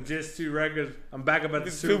record and just 2 records. I'm back up at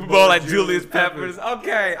the Super Bowl like Julius Peppers.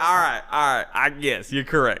 Okay, all right. I guess you're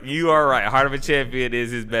correct. You are right. Heart of a Champion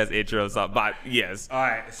is his best intro song. But yes. All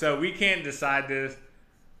right, so we can't decide this.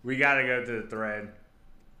 We got to go to the thread.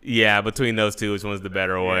 Yeah, between those two, which one's the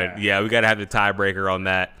better one? Yeah, we got to have the tiebreaker on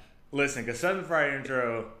that. Listen, because Southern Fried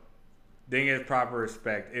Intro didn't get proper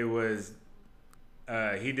respect. It was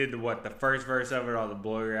he did the first verse of it, all the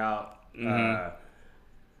Blow You Out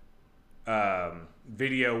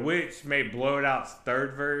video, which made Blow It Out's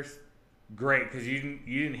third verse great because you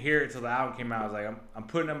didn't hear it till the album came out. I was like, I'm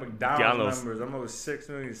putting up McDonald's numbers. I'm over 6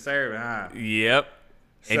 million served. Yep,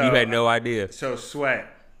 and you had no idea. So Sweat,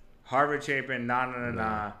 Harvard Champion,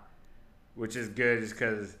 nah, which is good just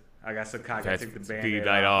because I got so cocky. I took the band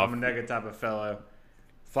off. I'm a nugget type of fellow.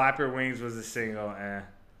 Flap Your Wings was a single, and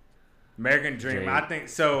American Dream. I think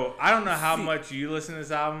so. I don't know how much you listen to this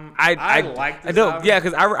album. I like this album. Yeah,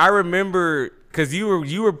 because I remember because you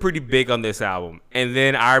were pretty big on this album, and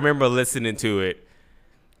then I remember listening to it.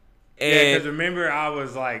 Yeah, because remember I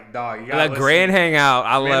was like, dog, you gotta like Grand Hangout.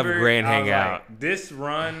 I love Grand Hangout. Like, this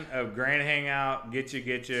run of Grand Hangout, Get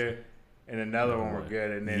You, and another one were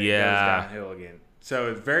good, and then it goes downhill again. So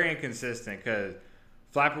it's very inconsistent because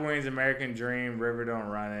Flap Your Wings, American Dream, River Don't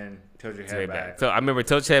Run In, Tilt Your Head Back. So I remember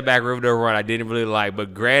Tilt Your Head Back, River Don't Run. I didn't really like,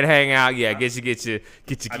 but Grand Hangout, Get You.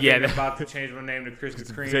 I'm about to change my name to Krispy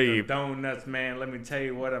Kreme. Donuts, man. Let me tell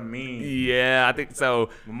you what I mean. Yeah, I think so.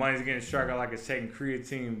 My money's getting struck out like it's taking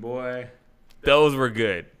creatine, boy. Those were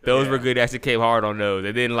good. Those were good. Actually came hard on those.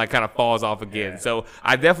 It then kind of falls off again. So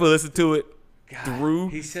I definitely listened to it through.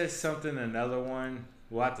 He says something, another one.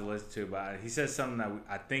 We'll have to listen to about it. He says something that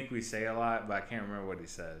I think we say a lot, but I can't remember what he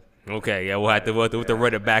says. Okay, yeah, we'll have to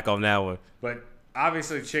run it back on that one. But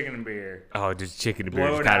obviously, Chicken and Beer. Oh, just Chicken and Beer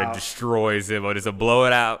just kind of destroys him. But it's a blow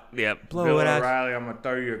it out. Yeah, blow it out. Bill O'Reilly, I'm gonna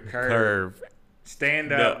throw you a curve.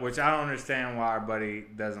 Stand Up, which I don't understand why our buddy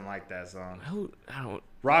doesn't like that song. I don't.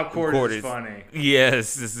 Rob Corddry is funny.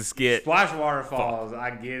 Yes, this is a skit. Splash Waterfalls,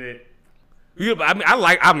 I get it. Yeah, but I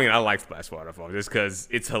like Splash Waterfall just because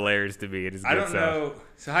it's hilarious to me. It is good. I don't know.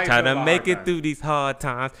 So how you trying feel to about make Hard it Times? through these hard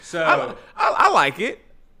times. So I like it.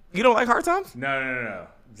 You don't like Hard Times? No.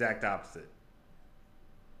 Exact opposite.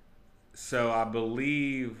 So I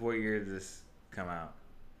believe, what year did this come out?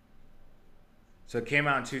 So it came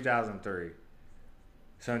out in 2003.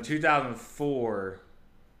 So in 2004,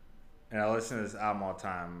 and I listened to this album all the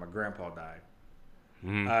time. My grandpa died,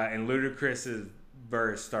 and Ludacris's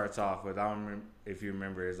verse starts off with, I don't remember if you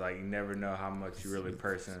remember, it's like, you never know how much you really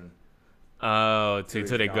person. Oh, till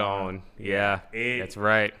they gone. Yeah, that's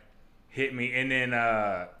right. Hit me, and then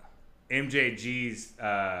MJG's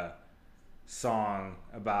song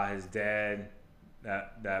about his dad.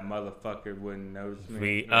 That motherfucker wouldn't notice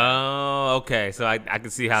me. Oh, okay. So I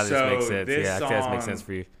can see how this makes sense. Yeah, I see how this makes sense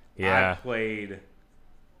for you. Yeah. I played.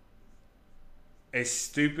 It's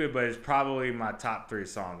stupid, but it's probably my top 3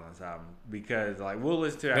 songs on this album because, like, we'll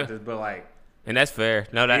listen to it after this, but like, and that's fair.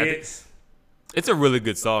 No, it's a really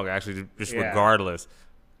good song, actually. Just regardless.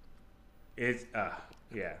 It's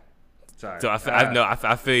yeah. Sorry. So I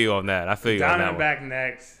feel you on that. I feel you on that one. Diamondback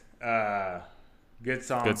Next. Good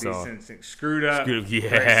song. Decent. Screwed Up. Yeah.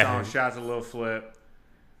 Great song. Shouts to Lil Flip.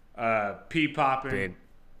 P Poppin'.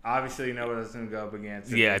 Obviously, you know what it's going to go up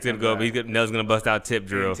against. Yeah, it's going to go up. Nell's going to bust out Tip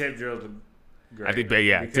Drill. Tip Drill's great. I think,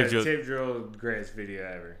 Tip Drill's the greatest video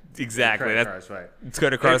ever. Exactly. Credit card swipe.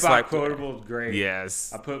 Credit card swipe. Quotable is great.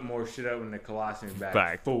 Yes. I put more shit up in the colostomy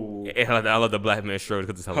bag. Fool. I love the Black Man Strode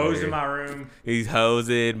because it's hilarious. Hose in my room. He's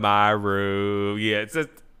hosing my room. Yeah, it's just.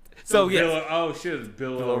 So yeah. It was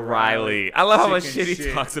Bill O'Reilly. I love how much shit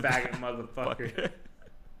he talks about. Faggot motherfucker.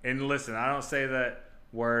 And listen, I don't say that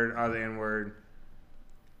word or the N word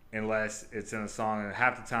unless it's in a song, and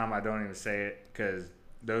half the time I don't even say it because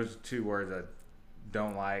those 2 words I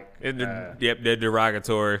don't like. They're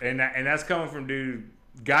derogatory. And that's coming from dude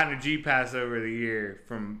gotten a G pass over the year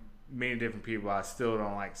from many different people. I still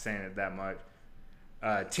don't like saying it that much.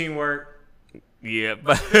 Teamwork. Yeah,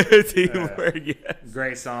 but Teamwork, yes.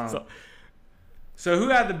 Great song. So who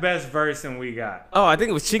had the best verse and we got? Oh, I think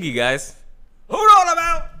it was Chingy, guys. Who all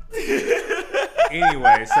about?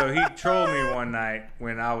 Anyway, so he trolled me one night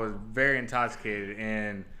when I was very intoxicated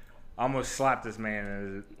and almost slapped this man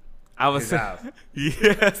in his house.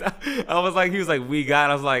 Yes. I was like, he was like, we got.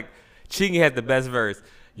 I was like, Chingy had the best verse.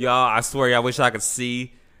 Y'all, I swear, I wish I could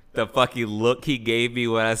see the fucking look he gave me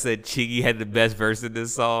when I said Chingy had the best verse in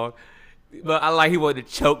this song. But he wanted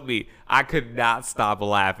to choke me. I could not stop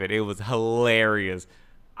laughing. It was hilarious.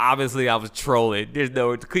 Obviously, I was trolling. There's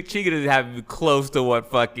no Chingy doesn't have even close to what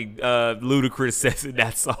fucking Ludacris says in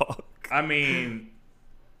that song. I mean,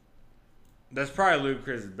 that's probably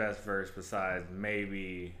Ludacris' best verse besides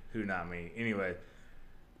maybe Who Not Me. Anyway,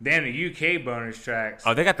 damn, the UK bonus tracks.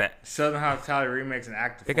 Oh, they got that Southern Hospitality remix and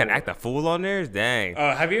Act a Fool. They got Act a Fool on there? Dang.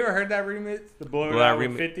 Have you ever heard that remix? The Blowout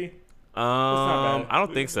with 50? I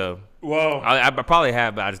don't think so. Whoa. I probably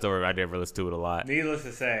have, but I just don't. I never listen to it a lot. Needless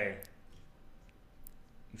to say,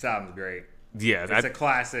 this album's great. Yeah, it's a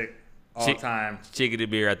classic all time. Chicken the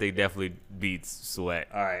Beer, I think, definitely beats Sweat.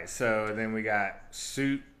 All right, so then we got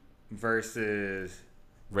Suit versus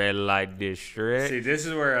Red Light District. See, this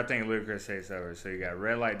is where I think Ludacris takes over. So you got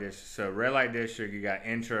Red Light District. So Red Light District, you got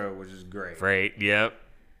Intro, which is great. Great, yep.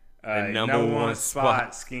 Number one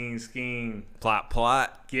spot, Scheme.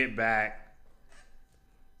 Plot. Get Back.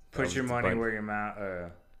 Put Your Money Where Your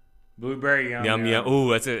Mouth. Blueberry Yum.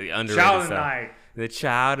 Ooh, that's an underrated Child of song. the Night. The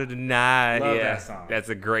Child of the Night. Love yeah, that song. That's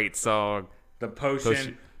a great song. The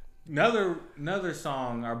Potion. Another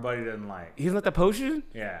song our buddy doesn't like. He doesn't like The Potion?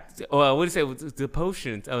 Yeah. What did he say? The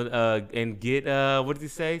Potion. And get, what did he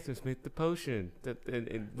say? To make the potion.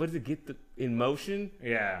 And what did it get in motion?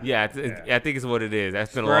 Yeah. Yeah, I think it's what it is.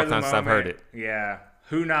 That's been a long time since I've heard it. Yeah.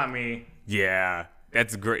 Who Not Me. Yeah.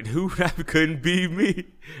 That's great. Who Couldn't Be Me.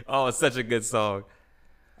 Oh, it's such a good song.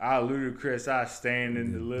 Ludacris, I Stand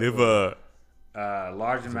and Deliver.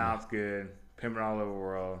 Large Amounts good. Pimpin' All Over the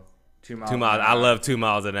World. 2 miles. I love 2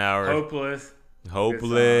 miles an hour. Hopeless.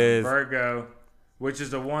 Virgo, which is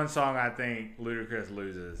the one song I think Ludacris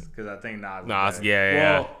loses because I think Nas.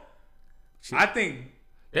 Yeah. Well, I think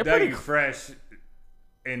Dougie Fresh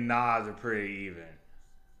and Nas are pretty even.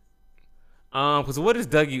 Because what is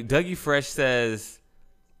Dougie Fresh says?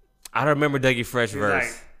 I don't remember Dougie Fresh verse.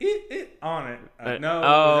 Like, it on it. I don't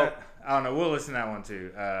know. We'll listen to that one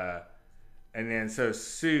too. And then so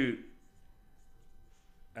Suit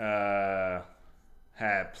had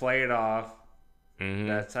Play It Off. Mm-hmm.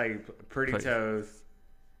 That's how you Pretty Toes.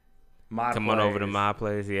 Come on over to my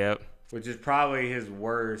place. Yep. Which is probably his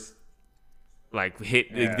worst. Like the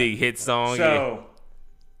hit song. So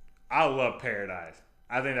I love Paradise.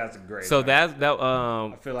 I think that's a great. So song. that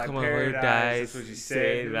I feel like Paradise. That's what you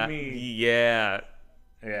said to me. Yeah.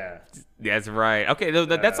 Yeah. That's right. Okay,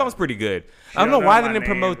 that song's pretty good. I don't know why they didn't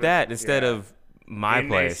promote that instead of My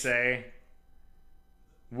Place. They say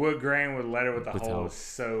Wood Grain with Letter with the Hole is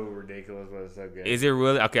so ridiculous, but it's so good. Is it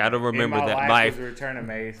really? Okay, I don't remember that. Life was Return of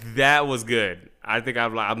Mace. That was good. I think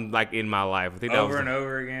I'm like in my life. I think that over and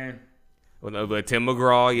over again. With Tim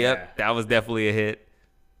McGraw, yep, that was definitely a hit.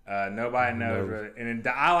 Nobody knows, really. And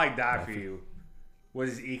then I like Die For You. What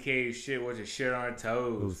is EK shit? What's it shit on her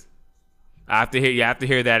toes? You have to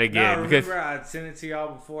hear that again. No, remember I sent it to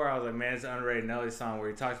y'all before. I was like, man, it's an underrated Nelly song where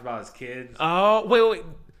he talks about his kids. Oh, wait.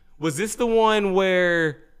 Was this the one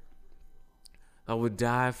where I would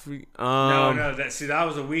die for you? No. That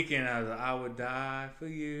was a Weekend. I was like, I would die for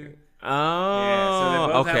you. Oh, yeah. So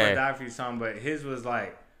they both have a Die For You song, but his was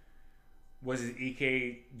like, what's his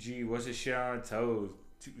EKG? What's his shit on her toes?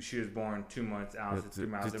 She was born 2 months out, 3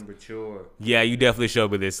 months immature. Yeah, you definitely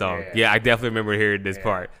showed me this song. Yeah, I definitely remember hearing this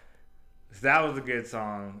part. So that was a good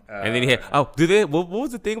song. And then he had, what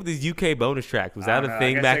was the thing with these UK bonus tracks? Was that a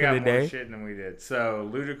thing back in the day? More shit than we did. So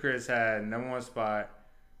Ludacris had #1 spot.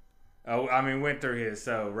 Oh, I mean, went through his.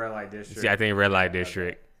 So Red Light District. Yeah, I think Red Light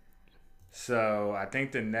District. Okay. So I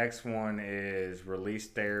think the next one is Release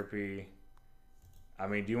Therapy. I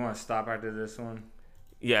mean, do you want to stop after this one?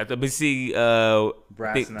 Yeah, let me see.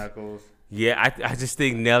 Brass Knuckles. Yeah, I just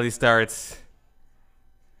think Nelly starts.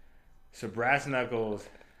 So Brass Knuckles.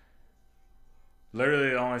 Literally,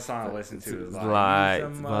 the only song I listen to is Lie,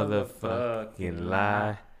 motherfucking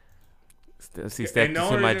lie. See, step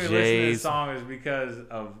to my J's. Listen to this song is because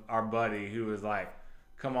of our buddy who was like,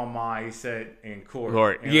 "Come on, ma," he said in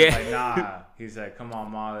court. And yeah. Like, nah. He said, "Come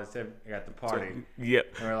on, ma, let's at the party."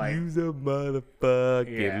 Yep. And we're like, "Use a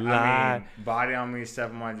motherfucking lie." I mean, Body on Me, Step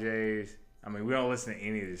on My J's. I mean, we don't listen to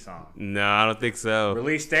any of these songs. No, I don't think so.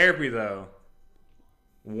 Release Therapy though.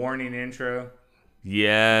 Warning intro.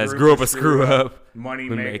 Yes, Grew Up a Screw Up. Money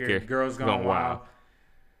Maker. Girls Gone Wild.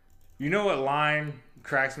 You know what line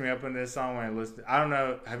cracks me up in this song when I listen? I don't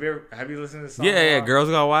know. Have you listened to this song? Yeah. Girls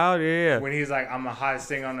Gone Wild. Yeah. When he's like, "I'm the hottest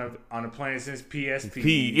thing on the planet since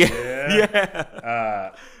PSP."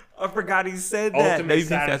 Yeah. I forgot he said that. Ultimate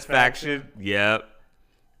Satisfaction. Yep.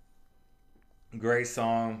 Great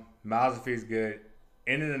song. Miles of Feet's good.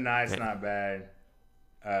 End of the Night's not bad.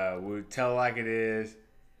 We Tell It Like It Is.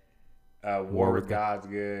 War with God's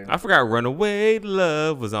good. I forgot Runaway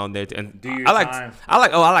Love was on there too. And Do Your Time. I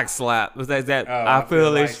like Slap. Was that I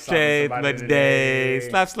feel it's changed much day.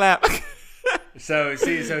 Slap. So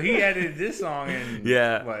he edited this song in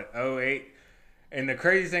what 08. And the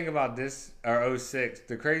crazy thing about this, or 06,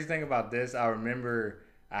 the crazy thing about this, I remember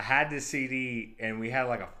I had this CD and we had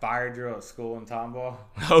like a fire drill at school in Tomball.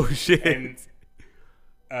 Oh shit. And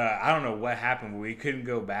I don't know what happened, but we couldn't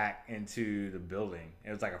go back into the building.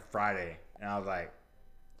 It was like a Friday, and I was like,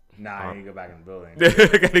 "Nah, I need to go back in the building.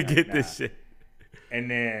 I gotta get this shit." And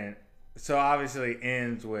then, so obviously it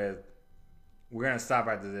ends with, we're gonna stop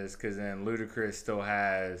after this because then Ludacris still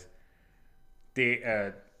has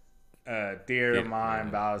Theater of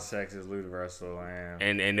Mind, Ballad of Sex is Ludiversal,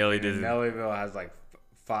 and Nelly does. Nellyville has like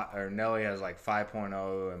Nelly has like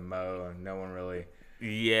 5.0 and Mo, and no one really.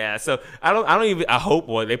 Yeah, so I hope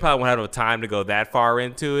they probably won't have no time to go that far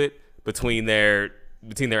into it between their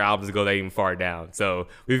albums to go that even far down. So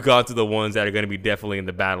we've gone to the ones that are going to be definitely in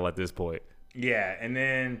the battle at this point. Yeah, and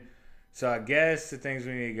then so I guess the things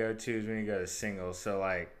we need to go to is we need to go to singles. So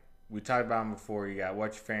like we talked about them before, you got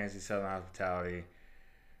What's Your Fancy, Southern Hospitality,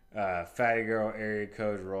 Fatty Girl, Area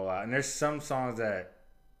Codes, Rollout, and there's some songs that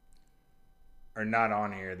are not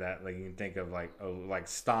on here that like you can think of like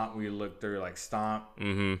Stomp. We look through like Stomp,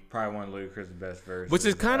 probably one of Ludacris' best verses, which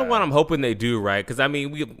is kind of what I'm hoping they do, right? Because I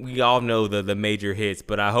mean we all know the major hits,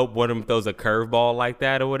 but I hope one of them throws a curveball like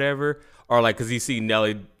that or whatever, or like because you see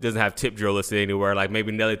Nelly doesn't have Tip Drill listed anywhere, like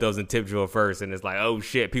maybe Nelly throws in Tip Drill first, and it's like, oh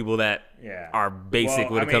shit, people that are basic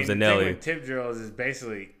when it comes to Nelly. Thing with Tip Drills is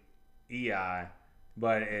basically EI,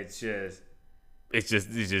 but it's just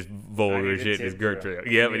vulgar shit. It's Gert Trail.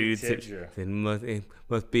 Yeah, but it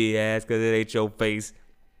must be ass because it ain't your face.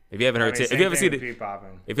 If you haven't heard, if you haven't seen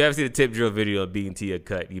the Tip Drill video of B&T a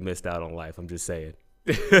cut, you missed out on life. I'm just saying.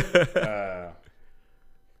 I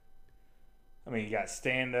mean, you got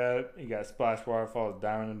Stand Up, you got Splash Waterfalls,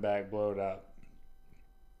 Diamond in the Back, Blow It Up.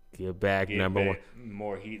 Get back, number one.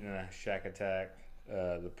 More Heat than a Shack Attack.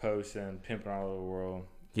 The Post and Pimpin' All Over the World.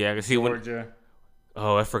 Yeah, I can see Georgia.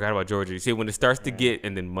 Oh, I forgot about Georgia. You see, when it starts to get,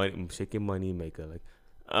 and then money, shaking money maker, like,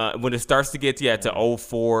 When it starts to get to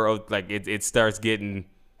 04, like it starts getting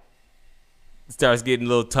a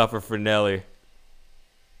little tougher for Nelly.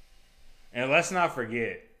 And let's not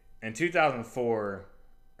forget, in 2004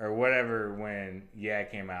 or whatever, when Yeah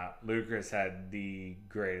came out, Ludacris had the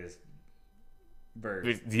greatest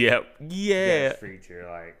verse. Yep. Yeah. Best feature,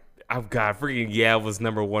 like. Oh God, freaking Yeah was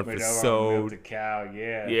number one for Milk the cow,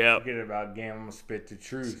 yeah. Yep. Forget about game. I'm gonna spit the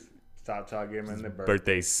truth. Stop talking him in the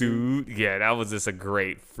birthday suit. Yeah, that was just a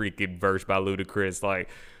great freaking verse by Ludacris. Like,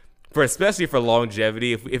 especially for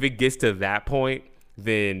longevity, if it gets to that point,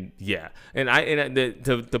 then yeah. And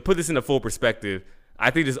to put this into full perspective, I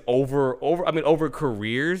think just over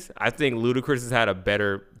careers, I think Ludacris has had a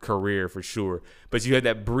better career for sure. But you had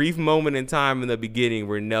that brief moment in time in the beginning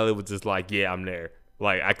where Nelly was just like, yeah, I'm there.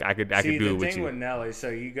 Like I could do it with you. The thing with Nelly, so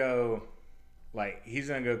you go, like he's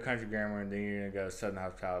gonna go Country Grammar, and then you're gonna go Southern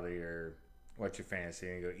Hospitality or What's Your Fantasy,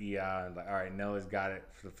 and you go EI, and like, all right, Nelly's got it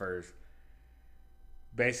for the first,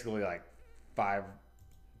 basically like five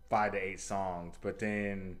to eight songs, but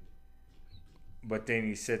then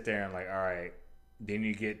you sit there and like, all right, then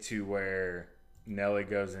you get to where Nelly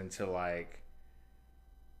goes into like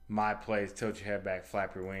My Place, Tilt Your Head Back,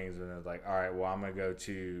 Flap Your Wings, and it's like, all right, well I'm gonna go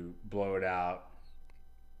to Blow It Out.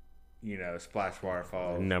 Splash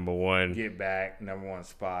Waterfalls. Number one. Get Back, number one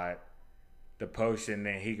spot. The Potion,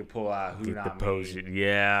 then he could pull out Who Get Not the Potion,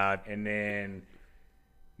 yeah. And then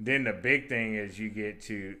the big thing is you get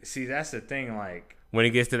to see. That's the thing. Like when it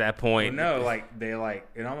gets to that point,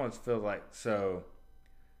 it almost feels like so.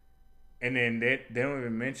 And then they don't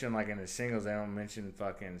even mention like in the singles. They don't mention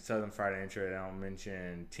fucking Southern Friday Intro. They don't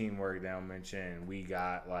mention Teamwork. They don't mention We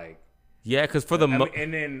Got like. Yeah, because for the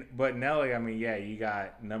but Nelly, you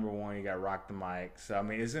got number one, you got Rock the Mic. So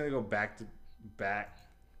it's gonna go back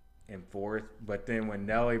and forth. But then when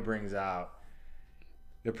Nelly brings out,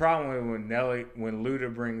 the problem with when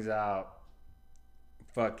Luda brings out,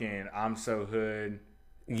 fucking I'm So Hood.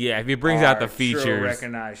 Yeah, if he brings out the features, Trill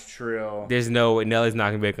Recognized Trill. There's no way Nelly's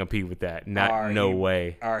not gonna be able to compete with that. No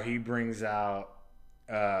way. Or he brings out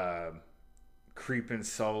Creepin'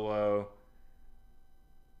 Solo.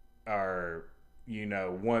 Or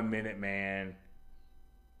 1 Minute Man,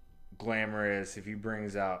 Glamorous. If he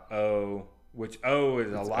brings out which is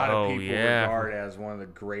a lot of people regard as one of the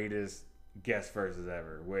greatest guest verses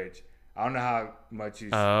ever. Which I don't know how much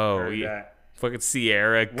you heard that. Fucking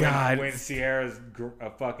Sierra, God, when Sierra's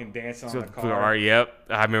fucking dancing on the car. Yep,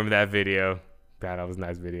 I remember that video. God, that was a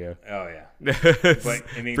nice video. Oh yeah, but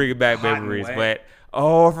bring it back memories, but.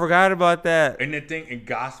 Oh, I forgot about that. And the thing, and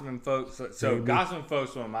Gospelin' Folks. So Gospelin'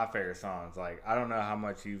 Folks is one of my favorite songs. Like, I don't know how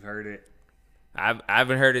much you've heard it. I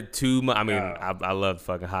haven't heard it too much. I love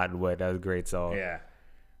fucking Hot and Wet. That was a great song. Yeah.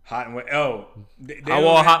 Hot and Wet. Oh. They don't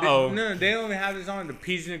even have this on the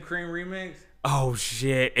Peaches and Cream remix. Oh,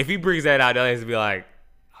 shit. If he brings that out, they'll have to be like,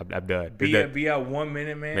 I'm done. Be a 1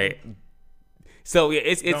 minute man. So yeah,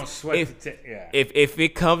 it's don't sweat if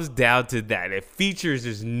it comes down to that, if features,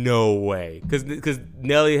 there's no way because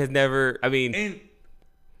Nelly has never been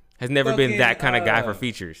that kind of guy for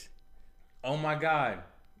features. Oh my God!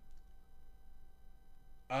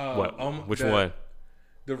 Which one?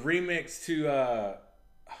 The remix to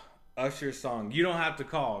Usher's song "You Don't Have to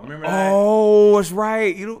Call." Remember that? Oh, that's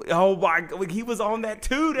right. Oh my God, he was on that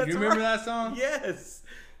too. That's you remember that song? Yes.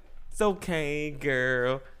 It's okay,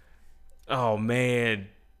 girl. Oh man,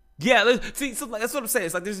 yeah. See, so that's what I'm saying.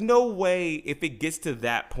 It's like there's no way if it gets to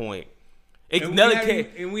that point.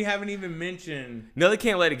 We haven't even mentioned. Nelly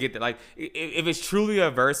can't let it get there. Like if it's truly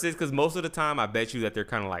a versus, because most of the time I bet you that they're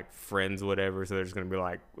kind of like friends, or whatever. So they're just gonna be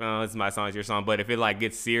like, "Oh, it's my song, it's your song." But if it like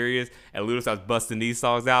gets serious and Luda starts busting these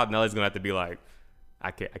songs out, Nelly's gonna have to be like,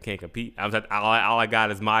 "I can't compete. All I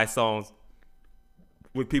got is my songs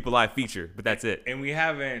with people I feature, but that's it." And we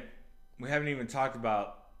haven't even talked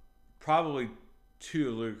about. Probably two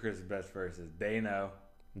of Ludacris' best verses. They Know.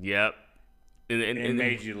 Yep. And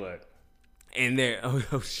Made You Look. And there,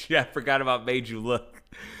 oh shit, I forgot about Made You Look.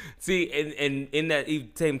 See, and in that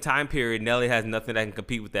same time period, Nelly has nothing that can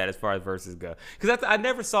compete with that as far as verses go. Because I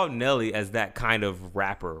never saw Nelly as that kind of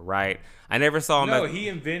rapper, right? I never saw him. No, he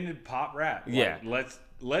invented pop rap. Yeah.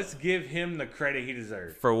 Let's give him the credit he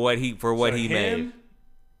deserves for what he made.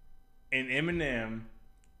 And Eminem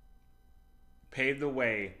paved the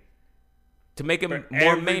way. To make him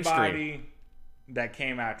more mainstream. Everybody that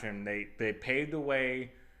came after him, they paved the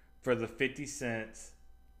way for the 50 Cents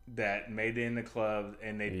that made it in the clubs,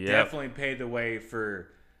 and they definitely paved the way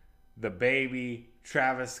for the Baby,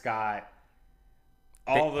 Travis Scott,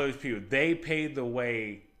 all those people. They paved the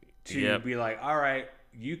way to be like, all right,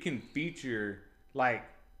 you can feature like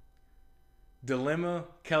Dilemma,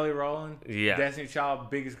 Kelly Rowland, Yeah. Destiny Child,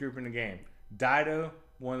 biggest group in the game. Dido,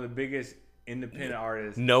 one of the biggest independent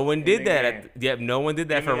artists. No one in did the that. game. No one did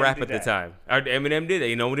that for Eminem rap did at the that. time. Or Eminem did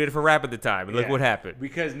that. No one did it for rap at the time. And look Yeah. what happened.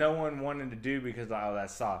 Because no one wanted to do because like, oh,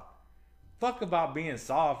 that's soft. Fuck about being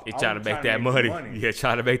soft. It's I trying was to make that money. Yeah,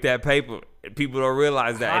 trying to make that paper. People don't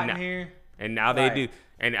realize that. Hot And in now, here. and now they Right. do.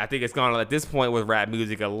 And I think it's gone at this point with rap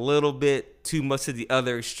music a little bit too much to the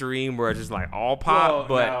other extreme where it's just like all pop. Well,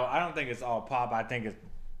 but no, I don't think it's all pop. I think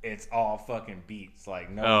it's all fucking beats.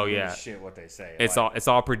 Like no Oh, one gives yeah. a shit what they say. it's Like,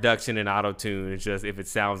 all production and auto tune. It's just if it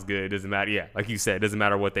sounds good, it doesn't matter. Yeah, like you said, it doesn't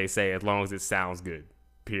matter what they say as long as it sounds good.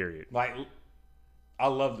 Period. Like I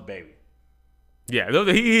love the baby. Yeah,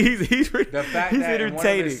 he's The fact he's that in one of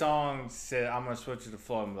entertaining. his songs said, "I'm gonna switch to the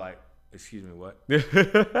flow," I'm like, "Excuse me, what?"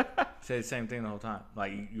 Say the same thing the whole time.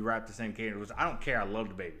 Like you rap the same cadence. I don't care. I love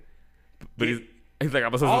the baby. But he's like,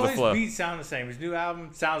 I'm supposed All to his flow. beats sound the same. His new album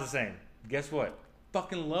sounds the same. Guess what?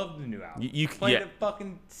 Fucking love the new album. You played yeah. it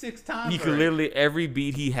fucking 6 times. You can already. literally every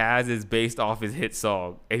beat he has is based off his hit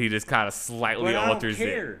song, and he just kind of slightly But I don't alters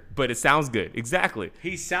care. it. But it sounds good. Exactly.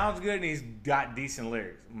 He sounds good and he's got decent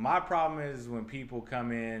lyrics. My problem is when people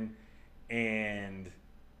come in and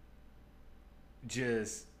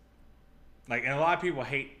just like, and a lot of people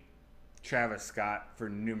hate Travis Scott for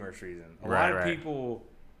numerous reasons. A lot of people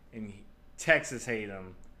in Texas hate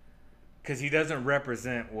him because he doesn't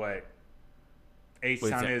represent what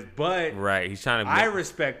H-Town is. But Right. He's trying to. I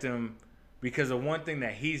respect him because of one thing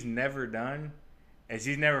that he's never done is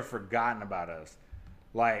he's never forgotten about us.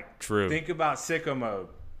 Like, True. Think about Sicko Mode.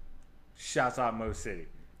 Shouts out Mo City.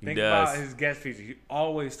 Think does. about his guest feature. He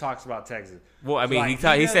always talks about Texas. Well, I So, mean, like,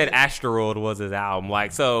 he said doesn't- Asteroid was his album.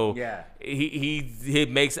 Like, so Yeah. he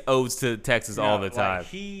makes odes to Texas all the time. Like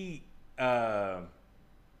he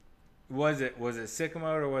was it Sicko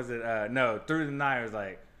Mode or was it no, Through the Night was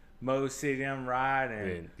like Mo City I'm riding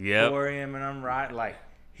and Yep. 4 a.m. and I'm riding. Like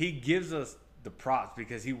he gives us the props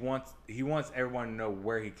because he wants everyone to know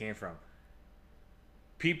where he came from.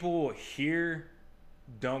 People here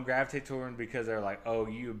don't gravitate toward him because they're like, oh,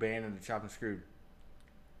 you abandoned the Chopped and Screwed.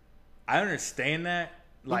 I understand that.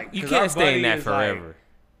 Like you 'cause can't our stay in buddy that is like- forever.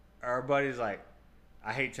 our buddy's like,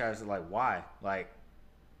 I hate Travis. Like, why? Like,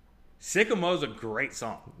 Sicko Mode's a great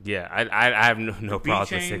song. Yeah, I have no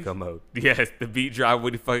problems with change. Sicko Mode. Yes, the beat drop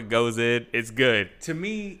when he fucking goes in, it's good. To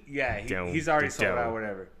me, yeah, Down, he's already sold down. out,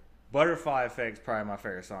 whatever. Butterfly Effect's probably my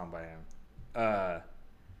favorite song by him.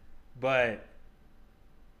 But,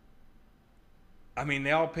 I mean,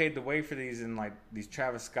 they all paved the way for these, and like these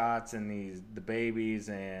Travis Scotts and the Babies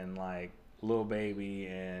and like Lil Baby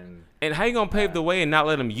and And how you gonna pave the way and not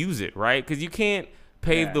let them use it, right? Because you can't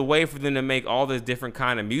pave Yeah. the way for them to make all this different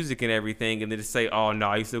kind of music and everything, and then just say, "Oh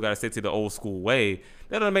no, you still gotta stick to the old school way."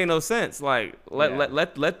 That doesn't make no sense. Like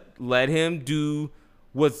let him do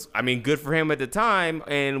what's good for him at the time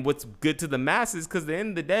and what's good to the masses. Because at the end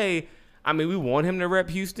of the day, I mean, we want him to rep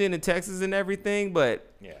Houston and Texas and everything,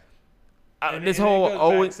 but yeah. this And it whole goes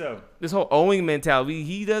owing, back, so- this whole owing mentality,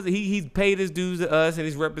 he's paid his dues to us and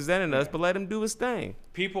he's representing us, but let him do his thing.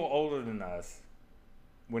 People older than us,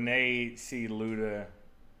 when they see Luda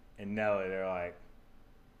and Nelly, they're like,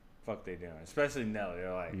 fuck they doing? Especially Nelly.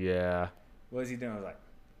 They're like, Yeah. what is he doing? I was like,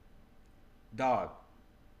 dog,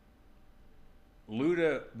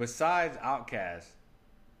 Luda, besides Outkast,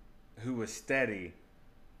 who was steady,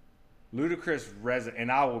 Ludacris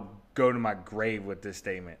and I will go to my grave with this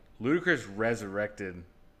statement. Ludacris resurrected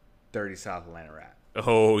 30 South Atlanta rap.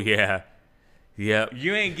 Oh yeah. Yep.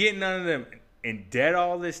 You ain't getting none of them. And dead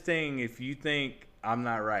all this thing if you think I'm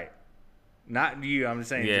not right. Not you, I'm just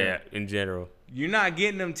saying. Yeah, in general. You're not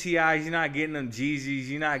getting them TIs, you're not getting them Jeezys,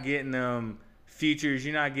 you're not getting them Features,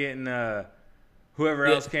 you're not getting whoever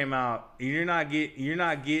else came out. You're not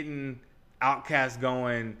getting Outkast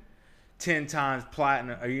going 10 times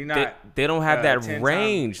platinum. Or you're not. They don't have that 10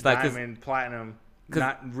 range, times like 'cause- diamond, platinum,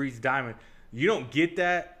 not reach diamond. You don't get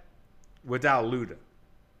that without Luda.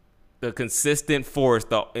 The consistent force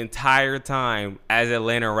the entire time as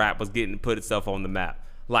Atlanta rap was getting put itself on the map.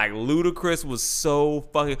 Like Ludacris was so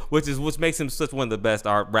fucking, which makes him such one of the best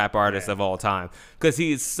rap artists of all time, because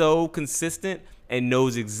he is so consistent and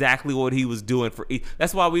knows exactly what he was doing for.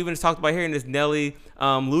 That's why we even talked about here in this Nelly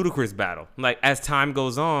Ludacris battle. Like as time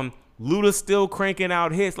goes on, Luda's still cranking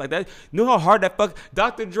out hits like that. You know how hard that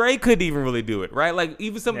Dr. Dre couldn't even really do it, right? Like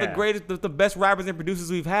even some of the greatest, the best rappers and producers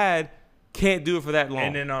we've had can't do it for that long.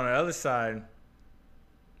 And then on the other side,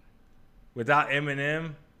 without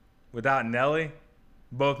Eminem, without Nelly,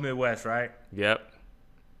 both Midwest, right? Yep.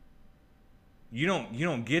 You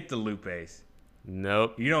don't get the Lupes.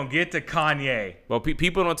 Nope. You don't get to Kanye. Well,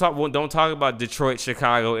 people don't talk about Detroit,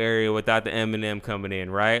 Chicago area without the Eminem coming in,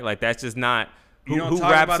 right? Like that's just not who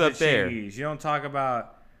raps up there. You don't talk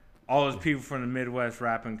about all those people from the Midwest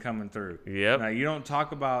rapping coming through. Yep. Now, you don't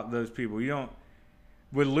talk about those people. You don't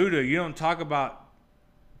with Luda. You don't talk about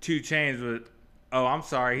 2 Chainz with. Oh, I'm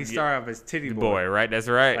sorry. He started off as Titty Boy. Right? That's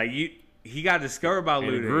right. Like he got discovered by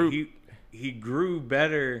Luda. He grew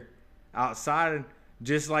better outside.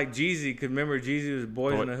 Just like Jeezy, because remember Jeezy was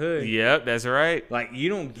Boys in the Hood. Yep, that's right. Like you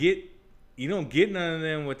don't get none of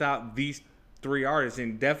them without these 3 artists,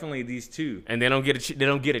 and definitely these 2. And they don't get a chance. They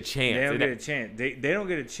don't get a chance. They don't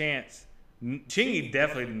get a chance. Chingy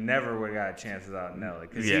definitely never would have got a chance without Nelly,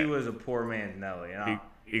 because he was a poor man's Nelly.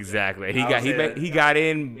 Exactly. He got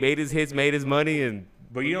in, made his hits, made his money,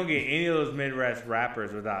 but you don't get any of those Midwest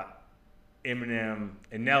rappers without Eminem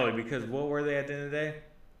and Nelly, because what were they at the end of the day?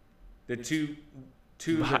 The two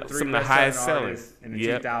of the 3 some of the highest selling in the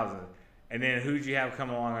 2000s. And then who'd you have come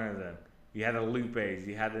along under them? You had the Lupes,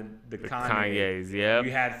 you had the Kanyes, yep.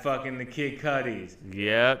 You had fucking the Kid Cudis.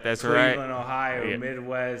 Yep, that's right. Cleveland, Ohio,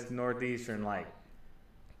 Midwest, Northeastern, like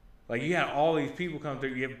you had all these people come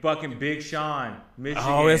through. You had fucking Big Sean, Michigan.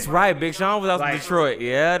 Oh, that's right. Big Sean was out in Detroit.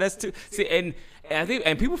 Yeah, that's too. See, and I think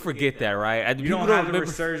people forget that, right? You don't have the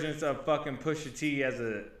resurgence of fucking Pusha T as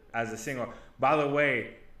a single. By the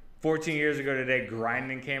way, 14 years ago today,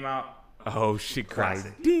 Grinding came out. Oh, shit,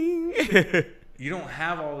 classic. Ding. You don't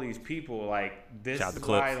have all these people. Like, this Shout is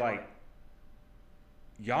why, like,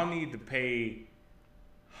 y'all need to pay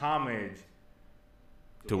homage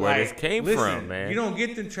to where this came from, man. You don't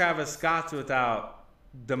get the Travis Scotts without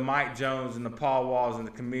the Mike Jones and the Paul Walls and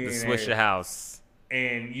the Chameleon. The Swisher House.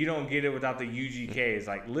 And you don't get it without the UGKs.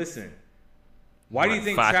 Like, listen, why do you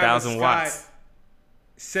think 5,000 Travis Scott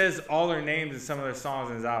says all their names in some of their songs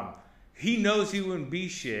in his album? He knows he wouldn't be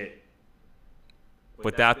shit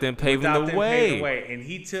without them paving the way. And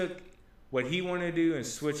he took what he wanted to do and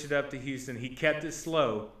switched it up to Houston. He kept it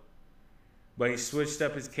slow, but he switched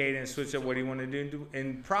up his cadence, switched up what he wanted to do,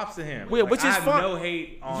 and props to him. Yeah, which is fun. I have no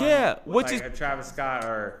hate on a Travis Scott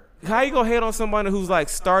or. How you gonna hate on somebody who's like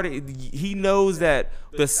started? He knows that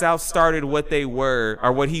the South started what they were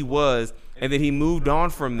or what he was, and then he moved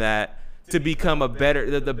on from that to become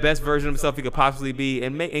the best version of himself he could possibly be,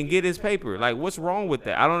 and get his paper. Like, what's wrong with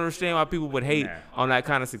that? I don't understand why people would hate on that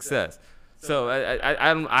kind of success. So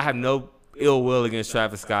I have no ill will against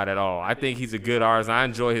Travis Scott at all. I think he's a good artist. I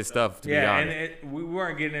enjoy his stuff. To be honest. And we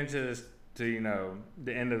weren't getting into this to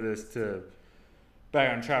the end of this to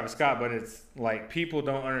back on Travis Scott, but it's like people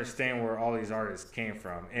don't understand where all these artists came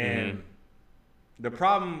from, and the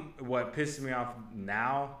problem, what pisses me off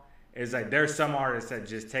now, is like there's some artists that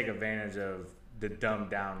just take advantage of the dumbed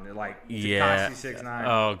down, like Tekashi 6ix9ine.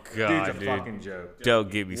 Oh god, dude's a fucking joke. Don't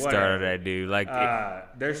get me started on that dude. Like,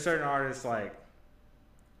 there's certain artists like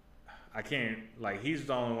I can't, like, he's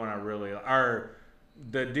the only one I really, or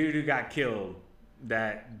the dude who got killed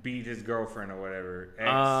that beat his girlfriend or whatever.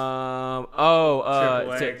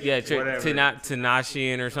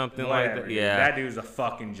 Tinashian or something like that. Yeah, that dude's a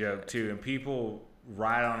fucking joke too, and people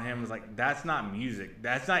ride on him. It's like, that's not music.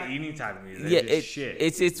 That's not any type of music. That's shit.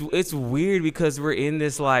 It's weird because we're in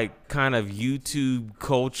this like kind of YouTube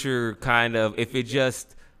culture kind of. If it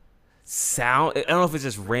just sound, I don't know if it's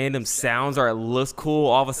just random sounds or it looks cool.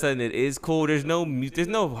 All of a sudden it is cool. There's no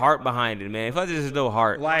heart behind it, man. If there's no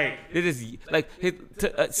heart, like it is like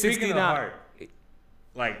 69. Heart,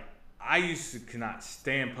 like I used to cannot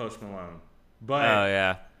stand Post Malone,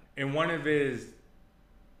 but in one of his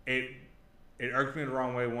it irked me the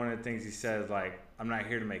wrong way. One of the things he says, like, I'm not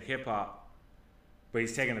here to make hip hop, but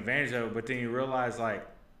he's taking advantage of it. But then you realize, like,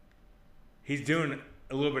 he's doing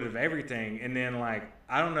a little bit of everything. And then, like,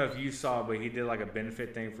 I don't know if you saw, but he did like a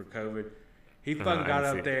benefit thing for COVID. He fucking got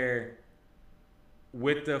up there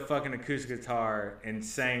with the fucking acoustic guitar and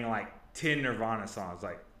sang like 10 Nirvana songs.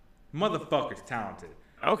 Like, motherfucker's talented.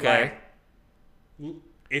 Okay. Like,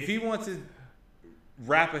 if he wants to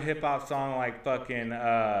rap a hip hop song like fucking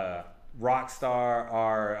Rockstar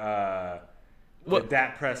or the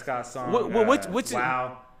Dak Prescott song,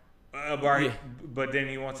 Wow. But then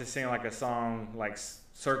he wants to sing like a song like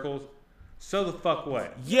Circles. So the fuck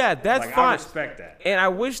what? Yeah, that's fine. I respect that. And I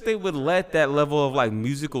wish they would let that level of like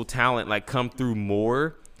musical talent like come through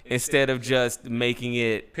more instead of just making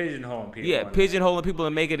it pigeonholing people. Yeah, pigeonholing people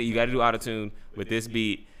and making it. You got to do autotune with this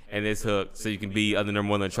beat and this hook so you can be the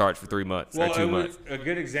number one on the charts for 3 months or 2 months. A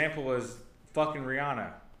good example is fucking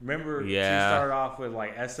Rihanna. Remember, she started off with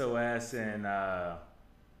like SOS and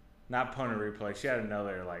not Pony Replay. She had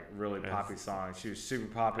another like really poppy song. She was super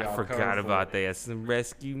poppy. I forgot about that. Some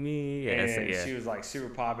Rescue Me. And she was like super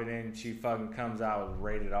poppy. Then she fucking comes out with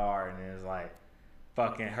Rated R, and it was like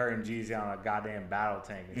fucking her and Jeezy on a goddamn battle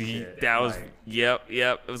tank and shit. That was like, yep.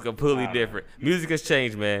 It was completely different. Music has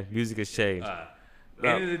changed, man. Music has changed.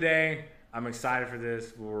 End of the day, I'm excited for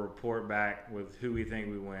this. We'll report back with who we think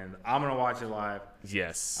we win. I'm gonna watch it live.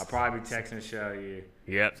 Yes. I'll probably be texting to show you.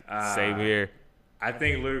 Yep. Same here. I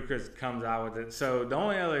think Ludacris comes out with it. So the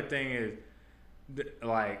only other thing is,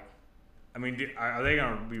 like, I mean, are they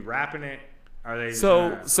gonna be rapping it? Are they?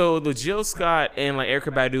 So the Jill Scott and like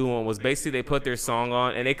Erykah Badu one was basically they put their song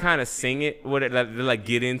on and they kind of sing it. They like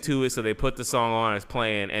get into it. So they put the song on as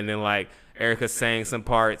playing, and then like Erykah sang some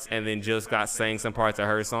parts, and then Jill Scott sang some parts of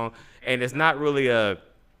her song. And it's not really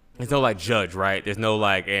there's no like judge, right? There's no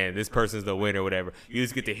like, and this person's the winner or whatever. You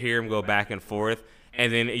just get to hear them go back and forth.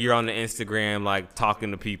 And then you're on the Instagram, like,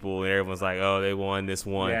 talking to people, and everyone's like, oh, they won this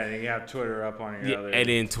one. Yeah, and you have Twitter up on your other. And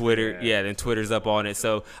then Twitter, then Twitter's up on it.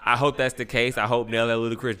 So I hope that's the case. I hope Nelly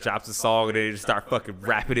and Ludacris drops a song, and they just start fucking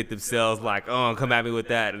rapping it themselves, like, oh, come at me with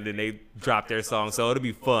that. And then they drop their song. So it'll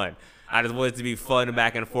be fun. I just want it to be fun and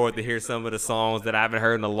back and forth to hear some of the songs that I haven't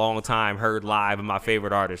heard in a long time, heard live, and my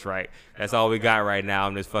favorite artists, right? That's all we got right now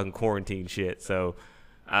in this fucking quarantine shit. So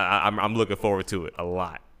I'm looking forward to it a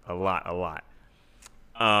lot.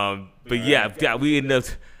 But yeah, we ended up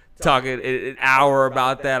talking an hour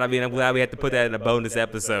about that. I mean, I'm glad we had to put that in a bonus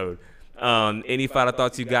episode. Any final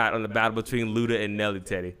thoughts you got on the battle between Luda and Nelly,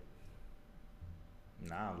 Teddy?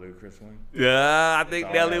 Nah, Ludacris wins. Yeah, I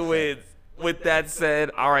think Nelly wins. With that said,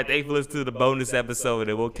 all right, thanks for listening to the bonus episode,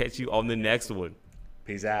 and we'll catch you on the next one.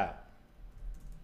 Peace out.